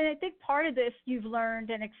 Well, I think part of this you've learned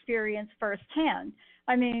and experienced firsthand.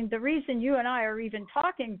 I mean, the reason you and I are even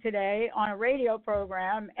talking today on a radio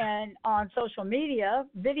program and on social media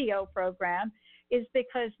video program is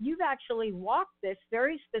because you've actually walked this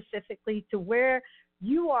very specifically to where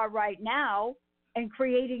you are right now and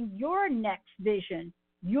creating your next vision,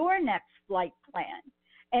 your next flight plan.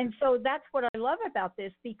 And so that's what I love about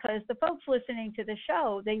this, because the folks listening to the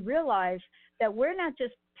show, they realize that we're not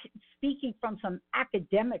just speaking from some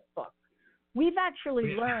academic book. We've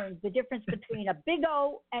actually learned the difference between a big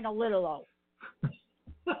O and a little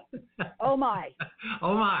O. Oh, my.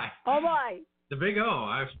 Oh, my. Oh, my. The big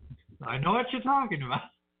O. I know what you're talking about.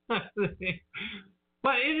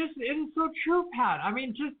 But it is so true, Pat. I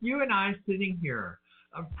mean, just you and I sitting here,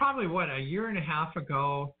 probably, a year and a half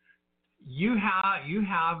ago, you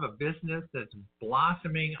have a business that's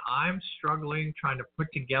blossoming. I'm struggling trying to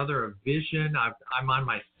put together a vision. I'm on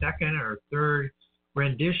my second or third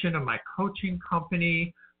rendition of my coaching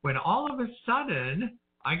company, when all of a sudden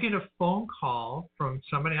I get a phone call from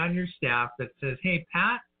somebody on your staff that says, hey,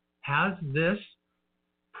 Pat has this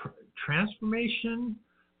transformation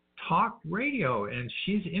talk radio, and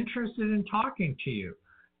she's interested in talking to you.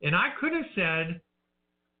 And I could have said,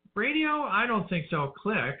 radio, I don't think so,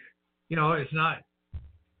 click. It's not.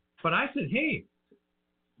 But I said, hey,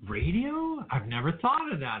 radio? I've never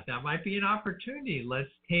thought of that. That might be an opportunity. Let's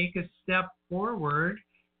take a step forward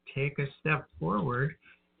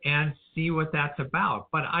and see what that's about.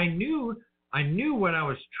 But I knew what I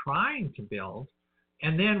was trying to build.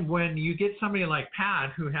 And then when you get somebody like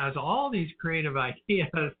Pat, who has all these creative ideas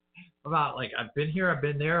about, like, I've been here, I've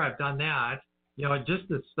been there, I've done that, just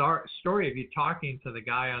the story of you talking to the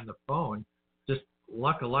guy on the phone, just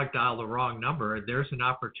luck dial the wrong number, there's an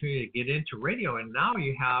opportunity to get into radio, and now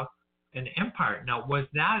you have an empire. Now, was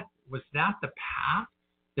that the path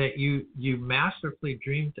that you masterfully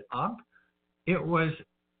dreamed up? It was,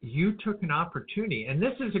 you took an opportunity, and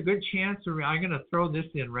this is a good chance. I'm going to throw this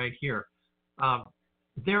in right here.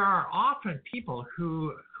 There are often people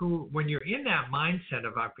who when you're in that mindset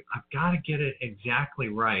of I've got to get it exactly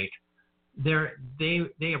right,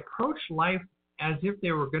 they approach life as if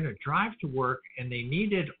they were going to drive to work and they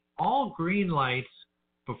needed all green lights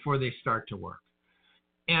before they start to work.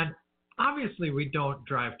 And obviously we don't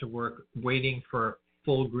drive to work waiting for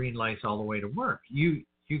full green lights all the way to work. You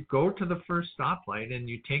go to the first stoplight and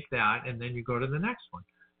you take that, and then you go to the next one.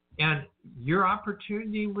 And your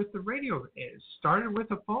opportunity with the radio started with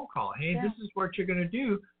a phone call. Hey, this is what you're going to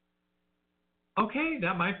do. Okay,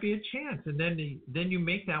 that might be a chance. And then you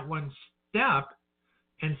make that one step,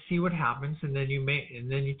 and see what happens, and then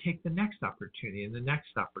you take the next opportunity and the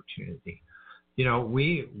next opportunity.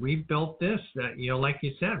 We built this. Like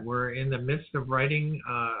you said, we're in the midst of writing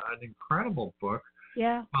an incredible book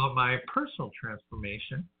about my personal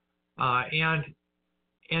transformation,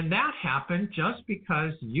 and that happened just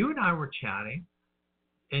because you and I were chatting,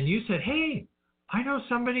 and you said, "Hey, I know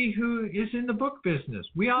somebody who is in the book business.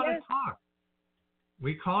 We ought to talk."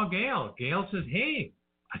 We call Gail. Gail says, "Hey,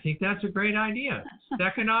 I think that's a great idea.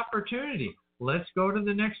 Second opportunity. Let's go to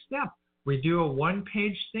the next step." We do a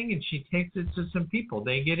one-page thing, and she takes it to some people.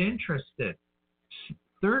 They get interested.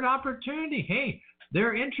 Third opportunity. Hey,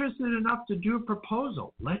 they're interested enough to do a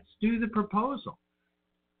proposal. Let's do the proposal.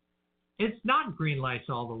 It's not green lights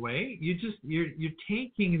all the way. You're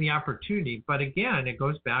taking the opportunity, but again, it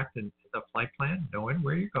goes back to the flight plan, knowing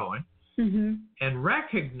where you're going, and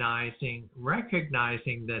recognizing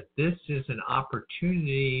that this is an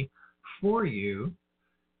opportunity for you,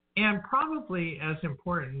 and probably as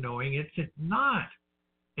important, knowing it's not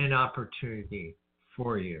an opportunity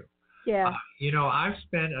for you. Yeah. I've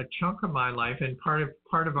spent a chunk of my life, and part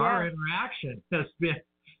of our interaction has been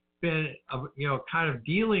kind of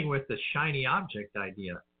dealing with the shiny object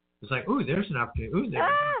idea. It's like, ooh, there's an opportunity. Ooh,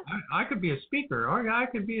 I could be a speaker, or I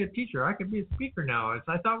could be a teacher. I could be a speaker now.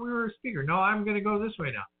 I thought we were a speaker. No, I'm going to go this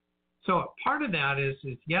way now. So part of that is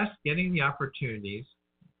yes, getting the opportunities,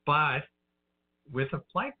 but with a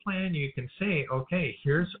flight plan, you can say, okay,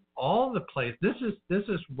 here's all the places. This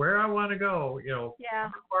is where I want to go.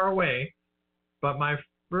 Far away. But my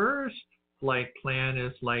first flight plan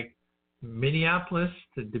is like Minneapolis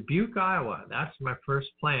to Dubuque, Iowa. That's my first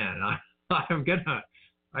plan. I'm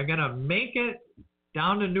gonna make it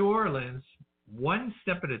down to New Orleans one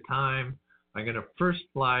step at a time. I'm gonna first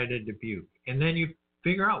fly to Dubuque, and then you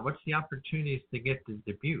figure out what's the opportunities to get to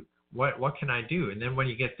Dubuque. What can I do? And then when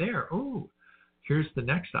you get there, ooh, here's the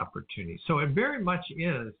next opportunity. So it very much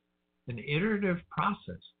is an iterative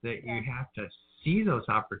process that you have to see those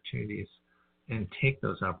opportunities and take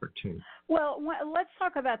those opportunities. Well, let's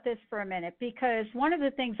talk about this for a minute, because one of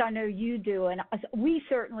the things I know you do, and we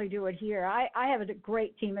certainly do it here, I have a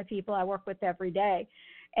great team of people I work with every day.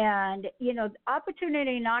 And,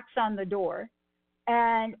 opportunity knocks on the door,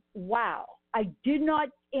 and wow, I did not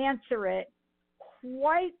answer it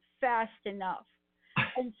quite fast enough.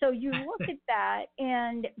 And so you look at that,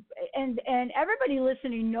 and everybody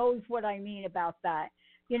listening knows what I mean about that.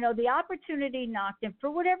 The opportunity knocked, and for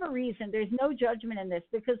whatever reason, there's no judgment in this,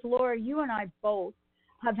 because Laura, you and I both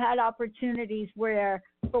have had opportunities where,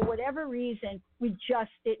 for whatever reason, we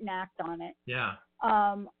just didn't act on it. Yeah.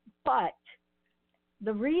 But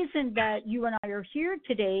the reason that you and I are here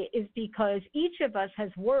today is because each of us has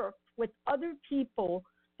worked with other people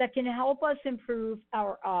that can help us improve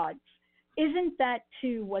our odds. Isn't that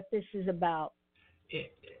too what this is about?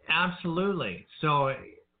 Absolutely. So,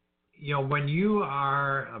 when you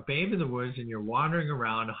are a babe in the woods and you're wandering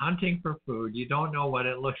around hunting for food, you don't know what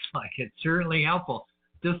it looks like. It's certainly helpful.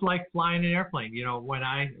 Just like flying an airplane. When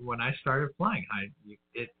I started flying,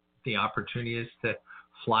 the opportunity is to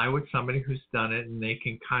fly with somebody who's done it, and they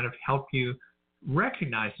can kind of help you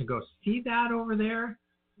recognize and go, see that over there?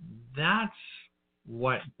 That's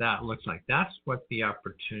what that looks like. That's what the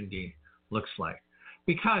opportunity looks like.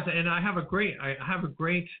 Because, and I have a great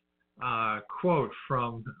quote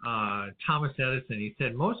from Thomas Edison. He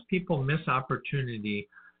said, most people miss opportunity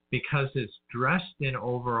because it's dressed in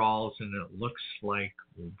overalls and it looks like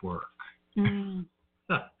work. And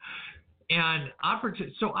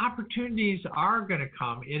opportunities are going to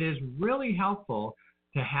come. It is really helpful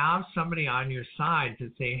to have somebody on your side to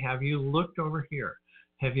say, have you looked over here?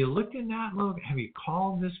 Have you looked in that look? Have you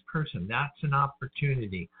called this person? That's an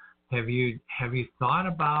opportunity. Have you thought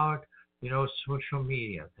about social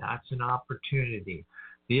media? That's an opportunity.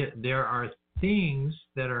 There are things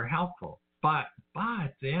that are helpful, but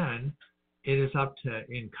then it is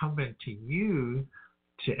incumbent to you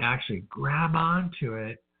to actually grab onto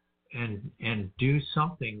it and do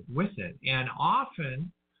something with it. And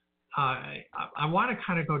often, I want to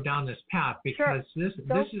kind of go down this path, because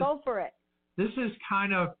go for it. This is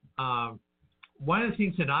kind of one of the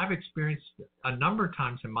things that I've experienced a number of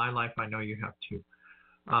times in my life. I know you have too.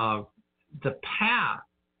 The path,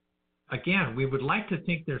 again, we would like to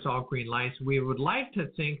think there's all green lights. We would like to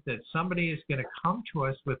think that somebody is going to come to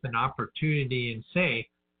us with an opportunity and say,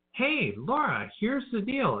 hey, Laura, here's the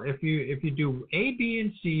deal. If you do A, B,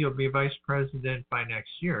 and C, you'll be vice president by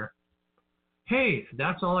next year. Hey,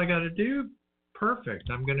 that's all I got to do? Perfect.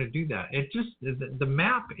 I'm going to do that. The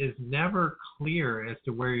map is never clear as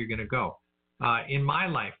to where you're going to go. In my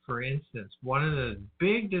life, for instance, one of the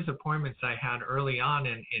big disappointments I had early on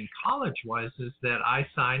in college is that I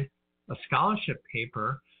signed a scholarship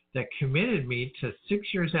paper that committed me to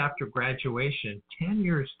 6 years after graduation, 10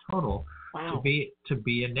 years total, to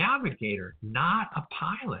be a navigator, not a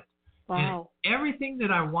pilot. Wow. And everything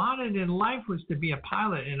that I wanted in life was to be a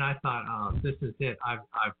pilot, and I thought, oh, this is it.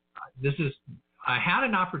 I had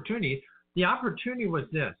an opportunity. The opportunity was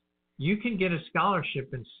this. You can get a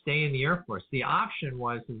scholarship and stay in the Air Force. The option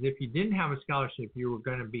was is if you didn't have a scholarship, you were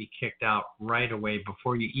going to be kicked out right away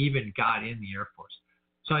before you even got in the Air Force.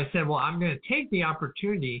 So I said, well, I'm going to take the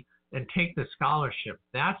opportunity and take the scholarship.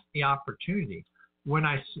 That's the opportunity.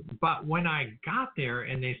 But when I got there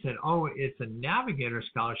and they said, oh, it's a navigator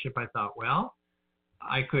scholarship, I thought, well,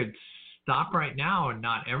 I could stop right now and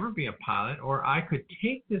not ever be a pilot, or I could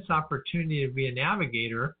take this opportunity to be a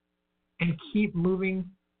navigator and keep moving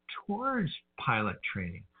towards pilot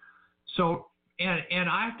training. So, and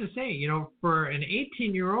I have to say, you know, for an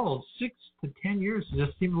 18-year-old, 6 to 10 years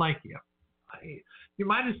just seemed like, you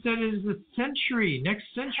might have said it is a century, next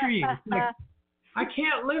century. It's like, I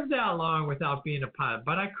can't live that long without being a pilot,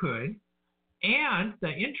 but I could. And the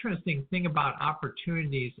interesting thing about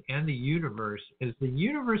opportunities and the universe is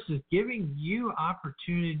giving you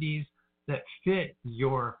opportunities that fit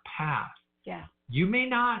your path. Yeah.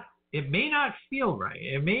 It may not feel right.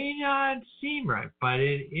 It may not seem right, but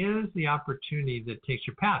it is the opportunity that takes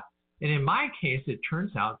your path. And in my case, it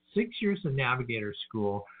turns out 6 years of navigator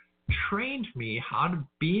school trained me how to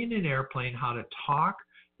be in an airplane, how to talk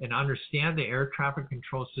and understand the air traffic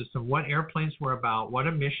control system, what airplanes were about, what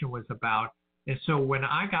a mission was about. And so when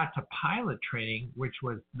I got to pilot training, which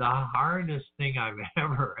was the hardest thing I've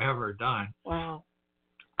ever done, wow,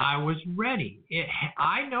 I was ready.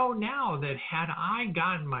 I know now that had I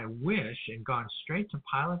gotten my wish and gone straight to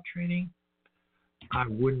pilot training, I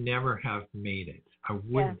would never have made it. I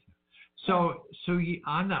wouldn't. Yeah. So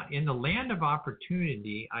in the land of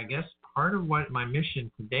opportunity, I guess part of what my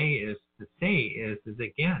mission today is to say is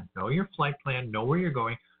again, know your flight plan, know where you're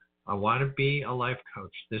going. I want to be a life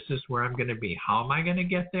coach. This is where I'm going to be. How am I going to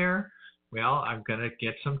get there? Well, I'm going to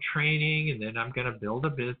get some training, and then I'm going to build a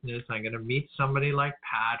business. I'm going to meet somebody like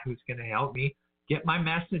Pat who's going to help me get my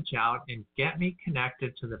message out and get me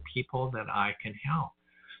connected to the people that I can help.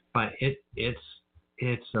 But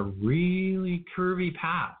it's a really curvy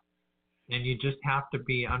path, and you just have to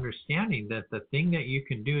be understanding that the thing that you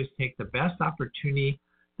can do is take the best opportunity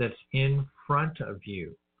that's in front of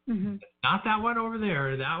you. Mm-hmm. Not that one over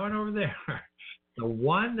there, that one over there. The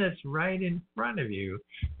one that's right in front of you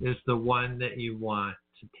is the one that you want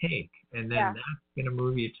to take. And then that's going to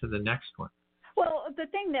move you to the next one. Well, the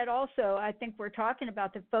thing that also I think we're talking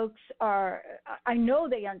about that folks I know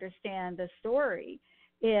they understand the story,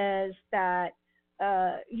 is that,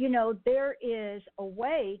 there is a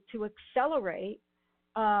way to accelerate.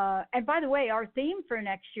 And by the way, our theme for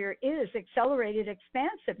next year is accelerated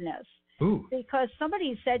expansiveness. Ooh. Because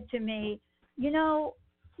somebody said to me,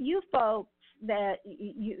 you folks, that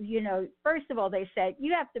first of all, they said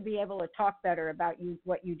you have to be able to talk better about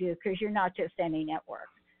what you do, because you're not just any network.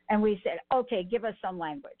 And we said, okay, give us some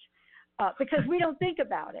language, because we don't think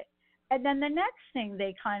about it. And then the next thing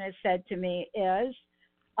they kind of said to me is,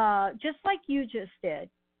 just like you just did,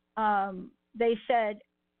 they said,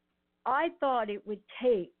 I thought it would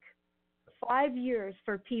take 5 years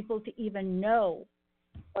for people to even know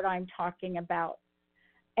what I'm talking about.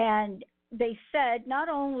 And they said, not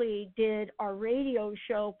only did our radio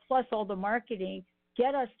show plus all the marketing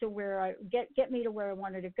get us to get me to where I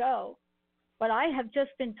wanted to go, but I have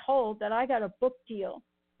just been told that I got a book deal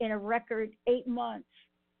in a record 8 months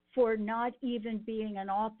for not even being an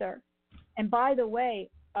author. And by the way,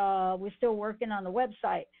 we're still working on the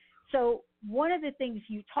website. So one of the things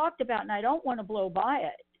you talked about, and I don't want to blow by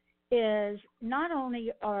it, is not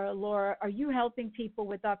only, Laura, are you helping people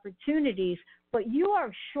with opportunities, but you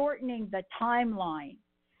are shortening the timeline.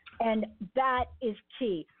 And that is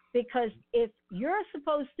key, because if you're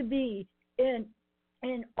supposed to be in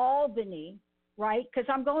Albany, right? Because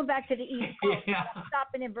I'm going back to the East Coast, I'm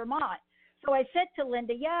stopping in Vermont. So I said to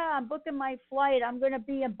Linda, I'm booking my flight. I'm going to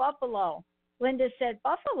be in Buffalo. Linda said,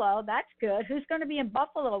 Buffalo? That's good. Who's going to be in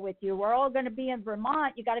Buffalo with you? We're all going to be in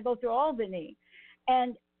Vermont. You got to go through Albany.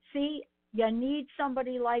 And see, you need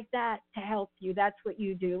somebody like that to help you. That's what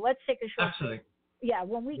you do. Let's take a short Absolutely. break. Yeah,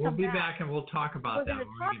 when we'll be back and we'll talk about we're that. We're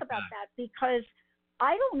going to talk about that, because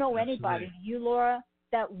I don't know anybody, you, Laura,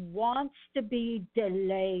 that wants to be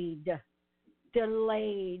delayed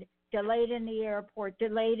in the airport,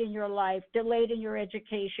 delayed in your life, delayed in your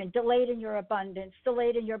education, delayed in your abundance,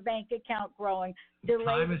 delayed in your bank account growing,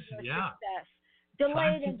 delayed in your success,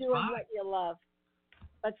 delayed in doing what you love.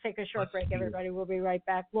 Let's take a short break, everybody. We'll be right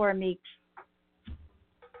back. Laura Meeks.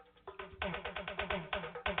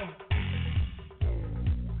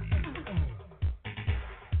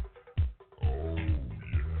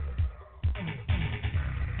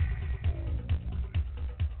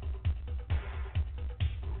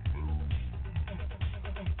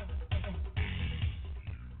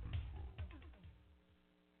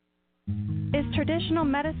 Is traditional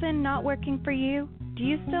medicine not working for you? Do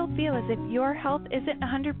you still feel as if your health isn't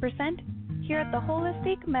 100%? Here at the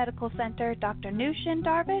Holistic Medical Center, Dr. Nushin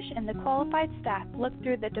Darvish and the qualified staff look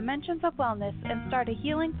through the dimensions of wellness and start a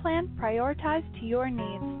healing plan prioritized to your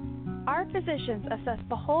needs. Our physicians assess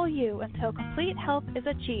the whole you until complete health is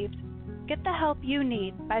achieved. Get the help you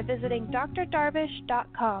need by visiting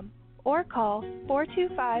drdarvish.com or call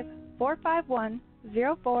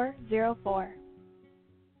 425-451-0404.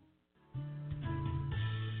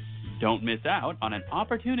 Don't miss out on an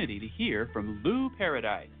opportunity to hear from Lou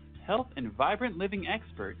Paradise, health and vibrant living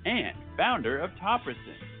expert and founder of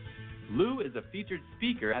Topricin. Lou is a featured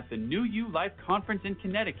speaker at the New You Life Conference in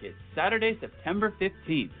Connecticut, Saturday, September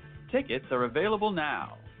 15th. Tickets are available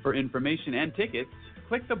now. For information and tickets,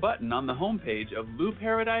 click the button on the homepage of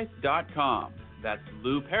louparadise.com. That's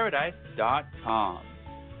louparadise.com.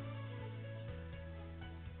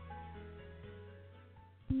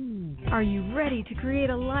 Are you ready to create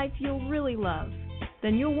a life you'll really love?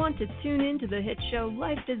 Then you'll want to tune in to the hit show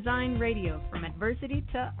Life Design Radio, From Adversity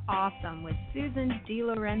to Awesome with Susan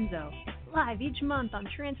DiLorenzo, live each month on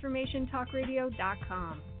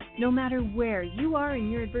TransformationTalkRadio.com. No matter where you are in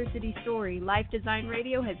your adversity story, Life Design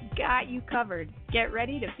Radio has got you covered. Get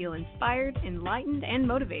ready to feel inspired, enlightened, and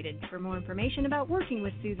motivated. For more information about working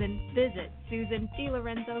with Susan, visit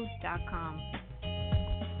SusanDiLorenzo.com.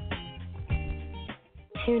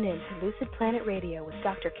 Tune in to Lucid Planet Radio with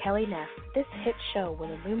Dr. Kelly Neff. This hit show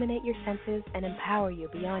will illuminate your senses and empower you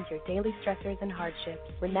beyond your daily stressors and hardships.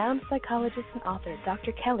 Renowned psychologist and author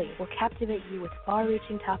Dr. Kelly will captivate you with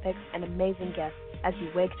far-reaching topics and amazing guests as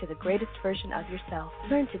you wake to the greatest version of yourself.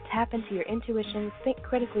 Learn to tap into your intuitions, think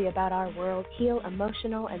critically about our world, heal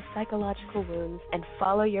emotional and psychological wounds, and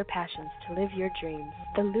follow your passions to live your dreams.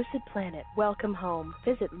 The Lucid Planet. Welcome home.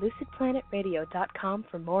 Visit lucidplanetradio.com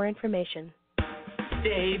for more information.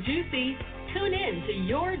 Stay juicy. Tune in to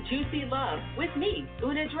Your Juicy Love with me,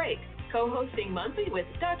 Una Drake, co-hosting monthly with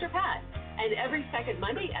Dr. Pat, and every second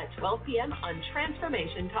Monday at 12 p.m. on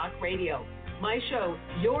Transformation Talk Radio. My show,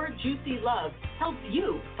 Your Juicy Love, helps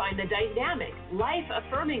you find the dynamic,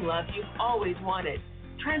 life-affirming love you've always wanted.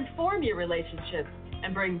 Transform your relationships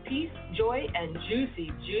and bring peace, joy, and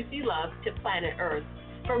juicy, juicy love to planet Earth.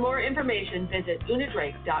 For more information, visit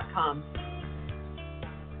unadrake.com.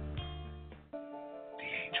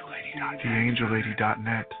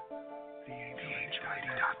 TheAngelLady.net.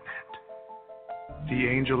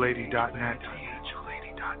 TheAngelLady.net.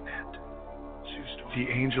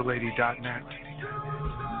 TheAngelLady.net.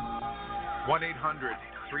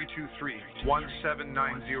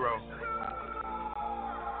 1-800-323-1790.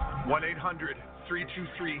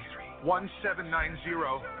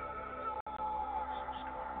 1-800-323-1790.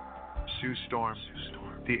 Sue Storm.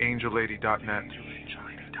 TheAngelLady.net.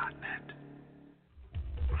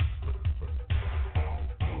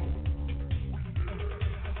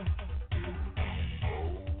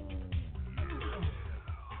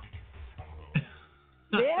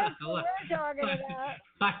 That's what we're talking about.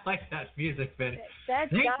 I like that music, Benny.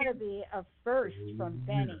 That's got to be a first from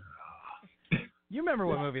Benny. You remember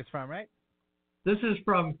what movie it's from, right? This is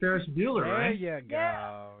from Ferris Bueller, right? There you go.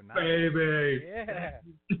 Yeah. Nice. Baby. Yeah.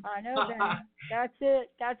 I know, Benny. That's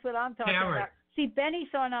it. That's what I'm talking Cameron. about. See, Benny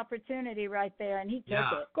saw an opportunity right there, and he took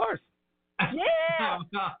Yeah. it. Of course. Yeah.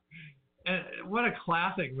 And what a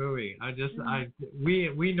classic movie.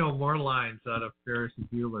 We know more lines out of Ferris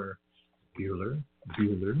Bueller. Bueller.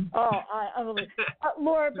 Oh, I believe.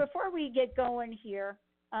 Laura, before we get going here,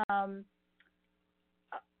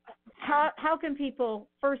 how can people,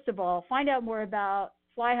 first of all, find out more about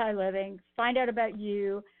Fly High Living, find out about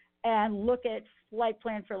you, and look at Flight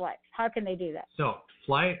Plan for Life? How can they do that? So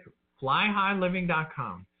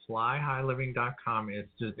flyhighliving.com. Flyhighliving.com.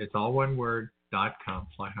 It's all one word. .com.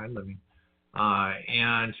 Fly High Living.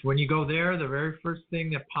 And when you go there, the very first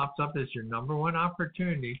thing that pops up is your number one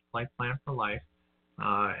opportunity, Flight Plan for Life.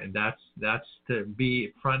 And that's to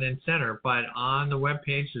be front and center. But on the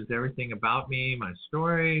webpage, there's everything about me, my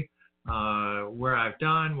story, where I've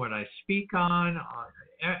done, what I speak on,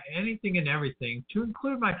 anything and everything, to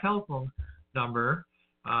include my telephone number,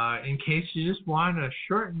 in case you just want to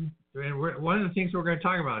shorten. And one of the things we're going to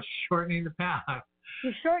talk about is shortening the path.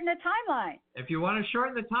 You shorten the timeline. If you want to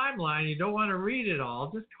shorten the timeline, you don't want to read it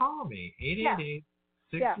all, just call me.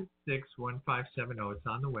 888-666-1570. It's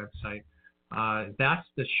on the website. That's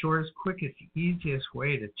the shortest, quickest, easiest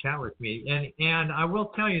way to chat with me. And I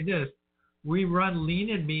will tell you this. We run lean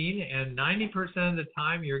and mean, and 90% of the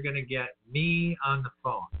time you're going to get me on the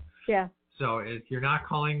phone. Yeah. So if you're not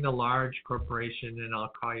calling the large corporation, then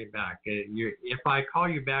I'll call you back. If I call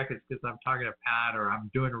you back, it's because I'm talking to Pat or I'm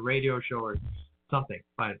doing a radio show or something.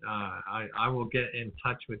 But I will get in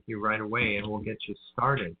touch with you right away and we'll get you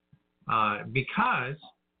started. Because,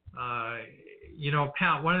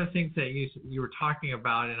 Pat, one of the things that you were talking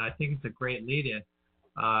about, and I think it's a great lead-in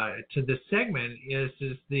to this segment, is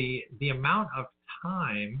the amount of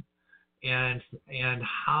time and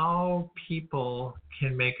how people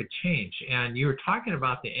can make a change. And you were talking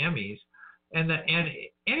about the Emmys, and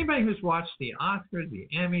anybody who's watched the Oscars, the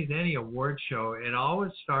Emmys, any award show, it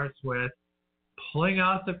always starts with pulling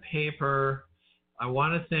out the paper. I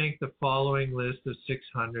want to thank the following list of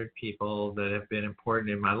 600 people that have been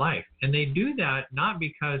important in my life. And they do that not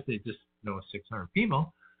because they just know 600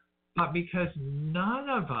 people, but because none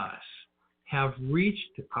of us have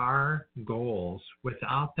reached our goals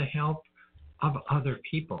without the help of other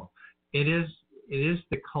people. It is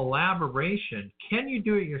the collaboration. Can you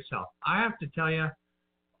do it yourself? I have to tell you,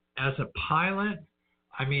 as a pilot,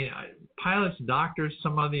 pilots, doctors,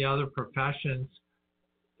 some of the other professions,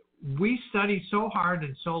 we study so hard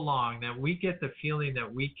and so long that we get the feeling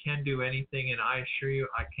that we can do anything, and I assure you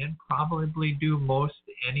I can probably do most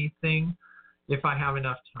anything if I have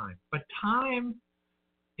enough time. But time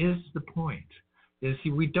is the point.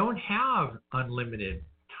 We don't have unlimited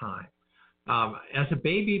time. As a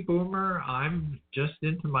baby boomer, I'm just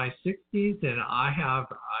into my 60s, and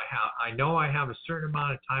I know I have a certain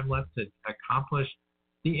amount of time left to accomplish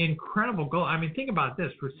the incredible goal. I mean, think about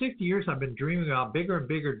this. For 60 years, I've been dreaming about bigger and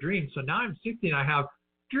bigger dreams. So now I'm 60 and I have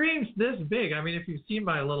dreams this big. I mean, if you see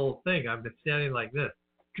my little thing, I've been standing like this.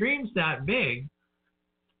 Dreams that big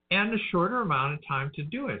and a shorter amount of time to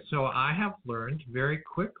do it. So I have learned very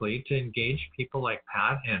quickly to engage people like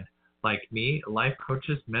Pat and like me, life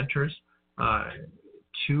coaches, mentors,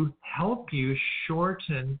 to help you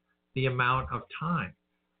shorten the amount of time.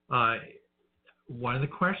 One of the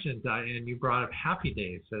questions, and you brought up happy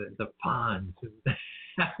days, the fun,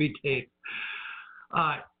 happy days.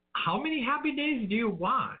 How many happy days do you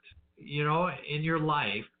want, in your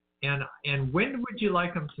life, and when would you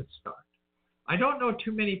like them to start? I don't know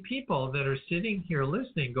too many people that are sitting here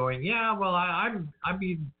listening, going, "Yeah, well,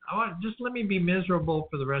 just let me be miserable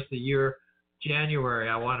for the rest of the year. January,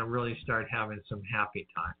 I want to really start having some happy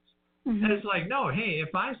times." Mm-hmm. And it's like, no, hey,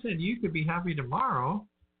 if I said you could be happy tomorrow,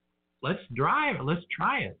 let's try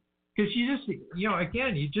it. Because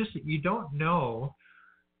you don't know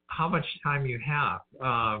how much time you have.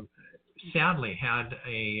 Sadly, had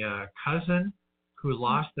a cousin who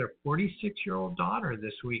lost their 46-year-old daughter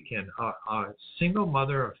this weekend. A single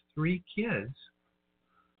mother of 3 kids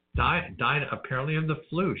died apparently of the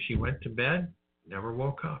flu. She went to bed, never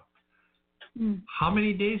woke up. How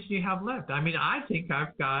many days do you have left? I mean, I think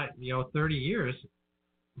I've got 30 years.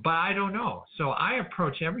 But I don't know. So I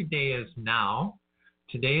approach every day as now.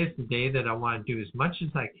 Today is the day that I want to do as much as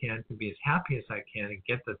I can to be as happy as I can and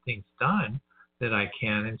get the things done that I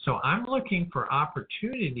can. And so I'm looking for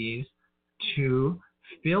opportunities to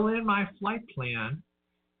fill in my flight plan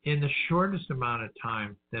in the shortest amount of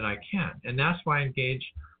time that I can. And that's why I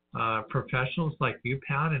engage professionals like you,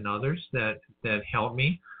 Pat, and others that help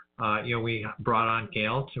me. We brought on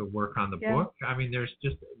Gail to work on the book. I mean, there's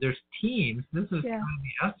teams. This is kind of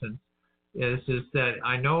the essence, is that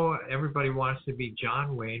I know everybody wants to be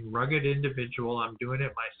John Wayne, rugged individual. I'm doing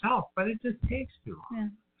it myself, but it just takes too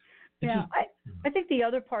long. I think the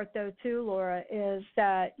other part, though, too, Laura, is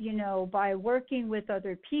that, by working with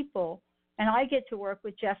other people, and I get to work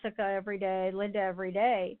with Jessica every day, Linda every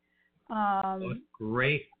day.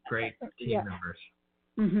 Great team members.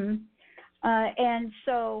 Mm-hmm. And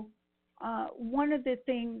so one of the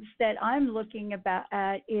things that I'm looking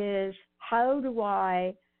at is how do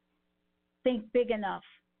I think big enough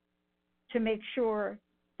to make sure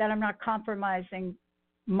that I'm not compromising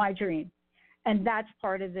my dream. And that's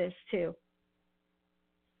part of this too.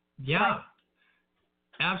 Yeah,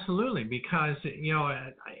 absolutely. Because,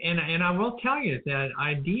 and I will tell you that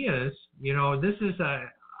ideas, this is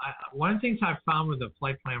one of the things I've found with the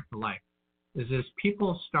Flight Plan for Life is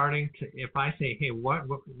people starting to, if I say, hey, what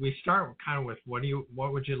we start kind of with,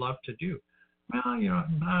 what would you love to do? Well,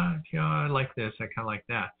 I like this, I kind of like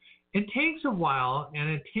that. It takes a while, and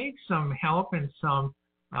it takes some help and some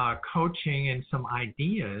coaching and some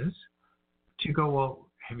ideas to go, well,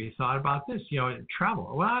 have you thought about this?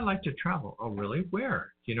 Travel. Well, I'd like to travel. Oh, really?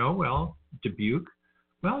 Where? Well, Dubuque.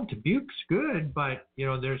 Well, Dubuque's good, but,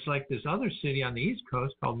 there's like this other city on the East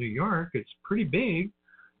Coast called New York. It's pretty big.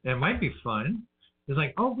 It might be fun. It's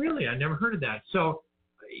like, oh, really? I never heard of that. So,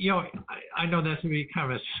 I know that's going to be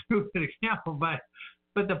kind of a stupid example, but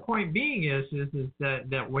the point being is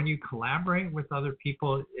that when you collaborate with other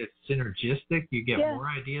people, it's synergistic. You get more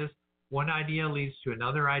ideas. One idea leads to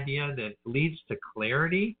another idea that leads to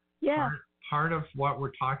clarity. Yeah. Part of what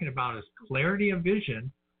we're talking about is clarity of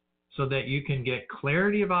vision so that you can get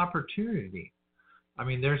clarity of opportunity. I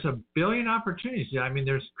mean, there's a billion opportunities. I mean,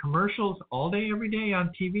 there's commercials all day, every day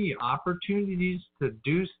on TV, opportunities to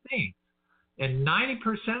do things. And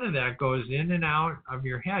 90% of that goes in and out of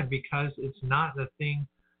your head because it's not the thing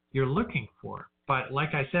you're looking for. But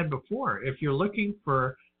like I said before, if you're looking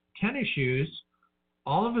for tennis shoes,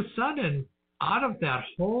 all of a sudden, out of that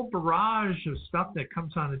whole barrage of stuff that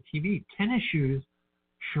comes on the TV, tennis shoes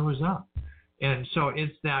shows up. And so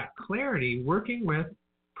it's that clarity working with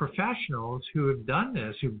professionals who have done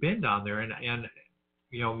this, who've been down there. And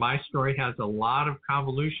my story has a lot of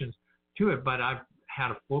convolutions to it, but I've had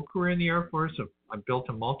a full career in the Air Force. I built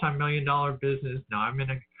a multi-million-dollar business. Now I'm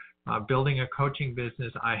in building a coaching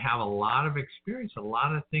business. I have a lot of experience. A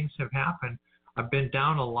lot of things have happened. I've been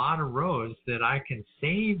down a lot of roads that I can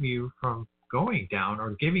save you from going down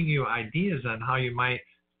or giving you ideas on how you might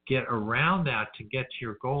get around that to get to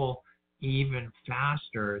your goal even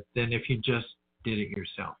faster than if you just did it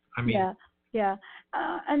yourself. I mean, yeah.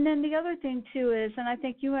 And then the other thing too is, and I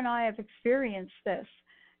think you and I have experienced this,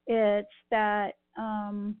 it's that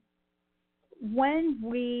when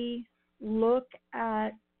we look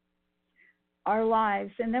at our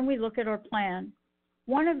lives and then we look at our plan,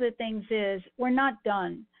 one of the things is we're not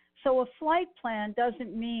done. So a flight plan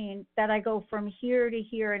doesn't mean that I go from here to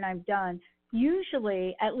here and I'm done.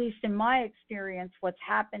 Usually, at least in my experience, what's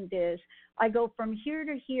happened is I go from here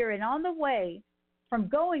to here, and on the way from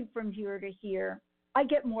going from here to here, I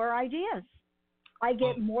get more ideas. I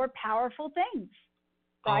get more powerful things,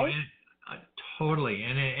 right? Totally.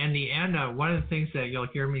 And in the end, one of the things that you'll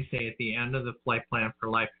hear me say at the end of the flight plan for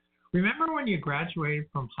life, remember when you graduated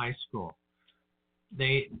from high school,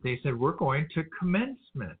 they said, we're going to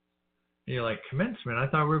commencement. And you're like, commencement? I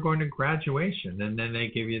thought we were going to graduation. And then they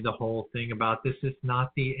give you the whole thing about this is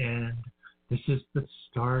not the end. This is the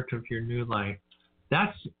start of your new life.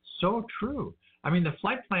 That's so true. I mean, the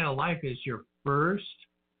flight plan of life is your first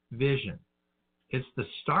vision. It's the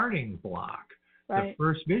starting block, the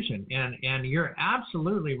first vision. And you're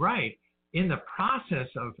absolutely right. In the process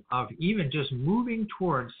of even just moving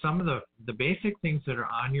towards some of the basic things that are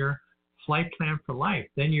on your flight plan for life,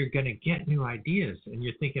 then you're going to get new ideas. And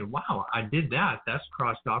you're thinking, wow, I did that. That's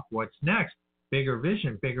crossed off. What's next? Bigger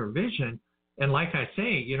vision, bigger vision. And like I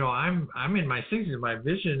say, I'm in my 60s. My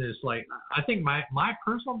vision is like, I think my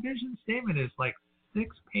personal vision statement is like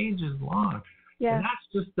 6 pages long. Yeah. And that's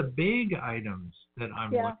just the big items that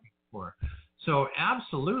I'm looking for. So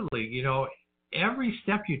absolutely, every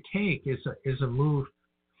step you take is a move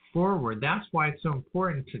forward. That's why it's so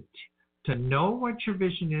important to know what your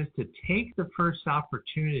vision is, to take the first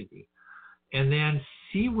opportunity, and then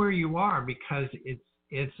see where you are, because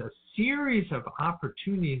it's a series of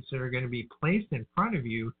opportunities that are going to be placed in front of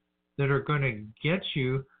you that are going to get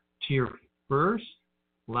you to your first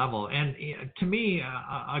level. And to me,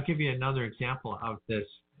 I'll give you another example of this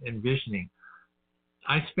envisioning.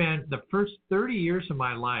 I spent the first 30 years of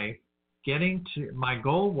my life my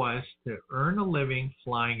goal was to earn a living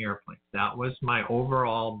flying airplanes. That was my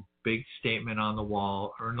overall big statement on the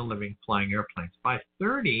wall, earn a living flying airplanes. By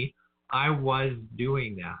 30, I was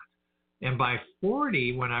doing that. And by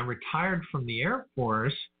 40, when I retired from the Air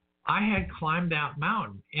Force, I had climbed that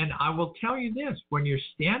mountain. And I will tell you this, when you're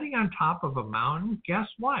standing on top of a mountain, guess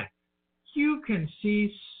what? You can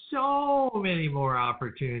see so many more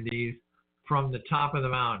opportunities from the top of the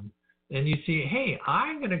mountain. And you see, hey,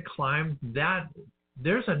 I'm going to climb that.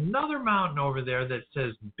 There's another mountain over there that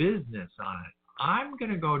says business on it. I'm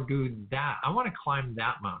going to go do that. I want to climb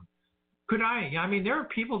that mountain. Could I? I mean, there are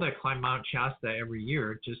people that climb Mount Shasta every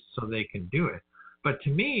year just so they can do it. But to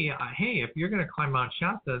me, hey, if you're going to climb Mount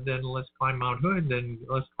Shasta, then let's climb Mount Hood, then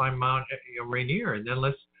let's climb Mount Rainier, and then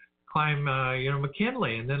let's climb,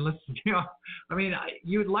 McKinley, and then let's, I mean,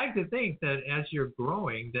 you'd like to think that as you're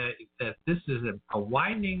growing, that this is a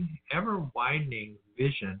widening, ever widening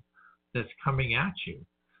vision that's coming at you,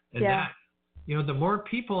 and that, the more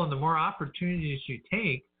people and the more opportunities you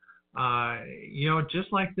take,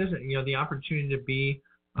 just like this, the opportunity to be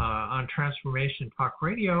on Transformation Talk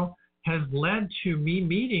Radio, has led to me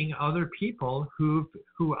meeting other people who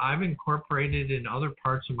I've incorporated in other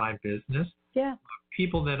parts of my business. Yeah.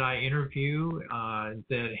 People that I interview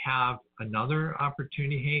that have another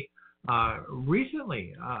opportunity.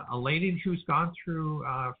 Recently, a lady who's gone through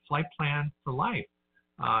Flight Plan for Life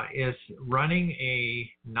is running a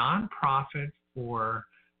nonprofit for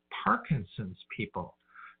Parkinson's people.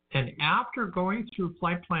 And after going through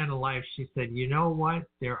Flight Plan of Life, she said, you know what?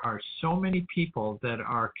 There are so many people that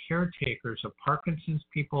are caretakers of Parkinson's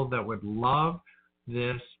people that would love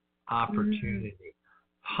this opportunity.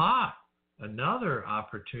 Another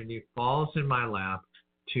opportunity falls in my lap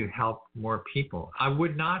to help more people. I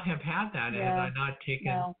would not have had that had I not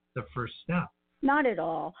taken the first step. Not at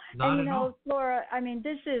all. Not and at all. Laura, I mean,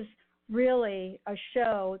 this is really a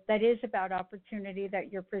show that is about opportunity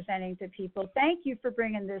that you're presenting to people. Thank you for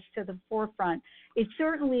bringing this to the forefront. It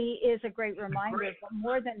certainly is a great reminder, but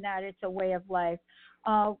more than that, it's a way of life.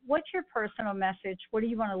 What's your personal message? What do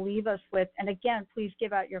you want to leave us with? And again, please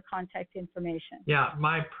give out your contact information. Yeah,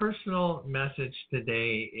 my personal message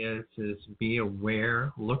today is be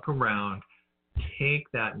aware, look around,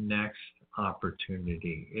 take that next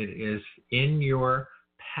opportunity. It is in your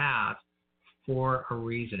path for a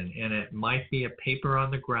reason, and it might be a paper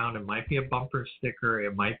on the ground, it might be a bumper sticker,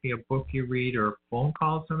 it might be a book you read or a phone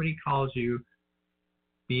call somebody calls you.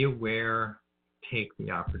 Be aware, take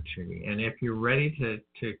the opportunity. And if you're ready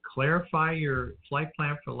to clarify your flight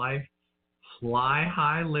plan for life, Fly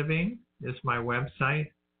High Living is my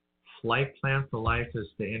website. Flight Plan for Life is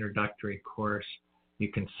the introductory course.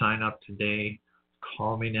 You can sign up today.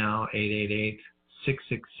 Call me now,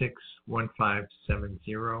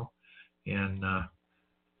 888-666-1570. And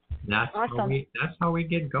that's awesome. That's how we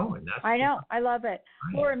get going. I know. I love it.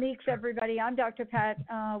 Right. Laura Meeks, everybody. I'm Dr. Pat.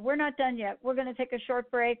 We're not done yet. We're going to take a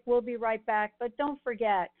short break. We'll be right back. But don't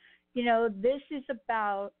forget, this is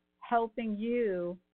about helping you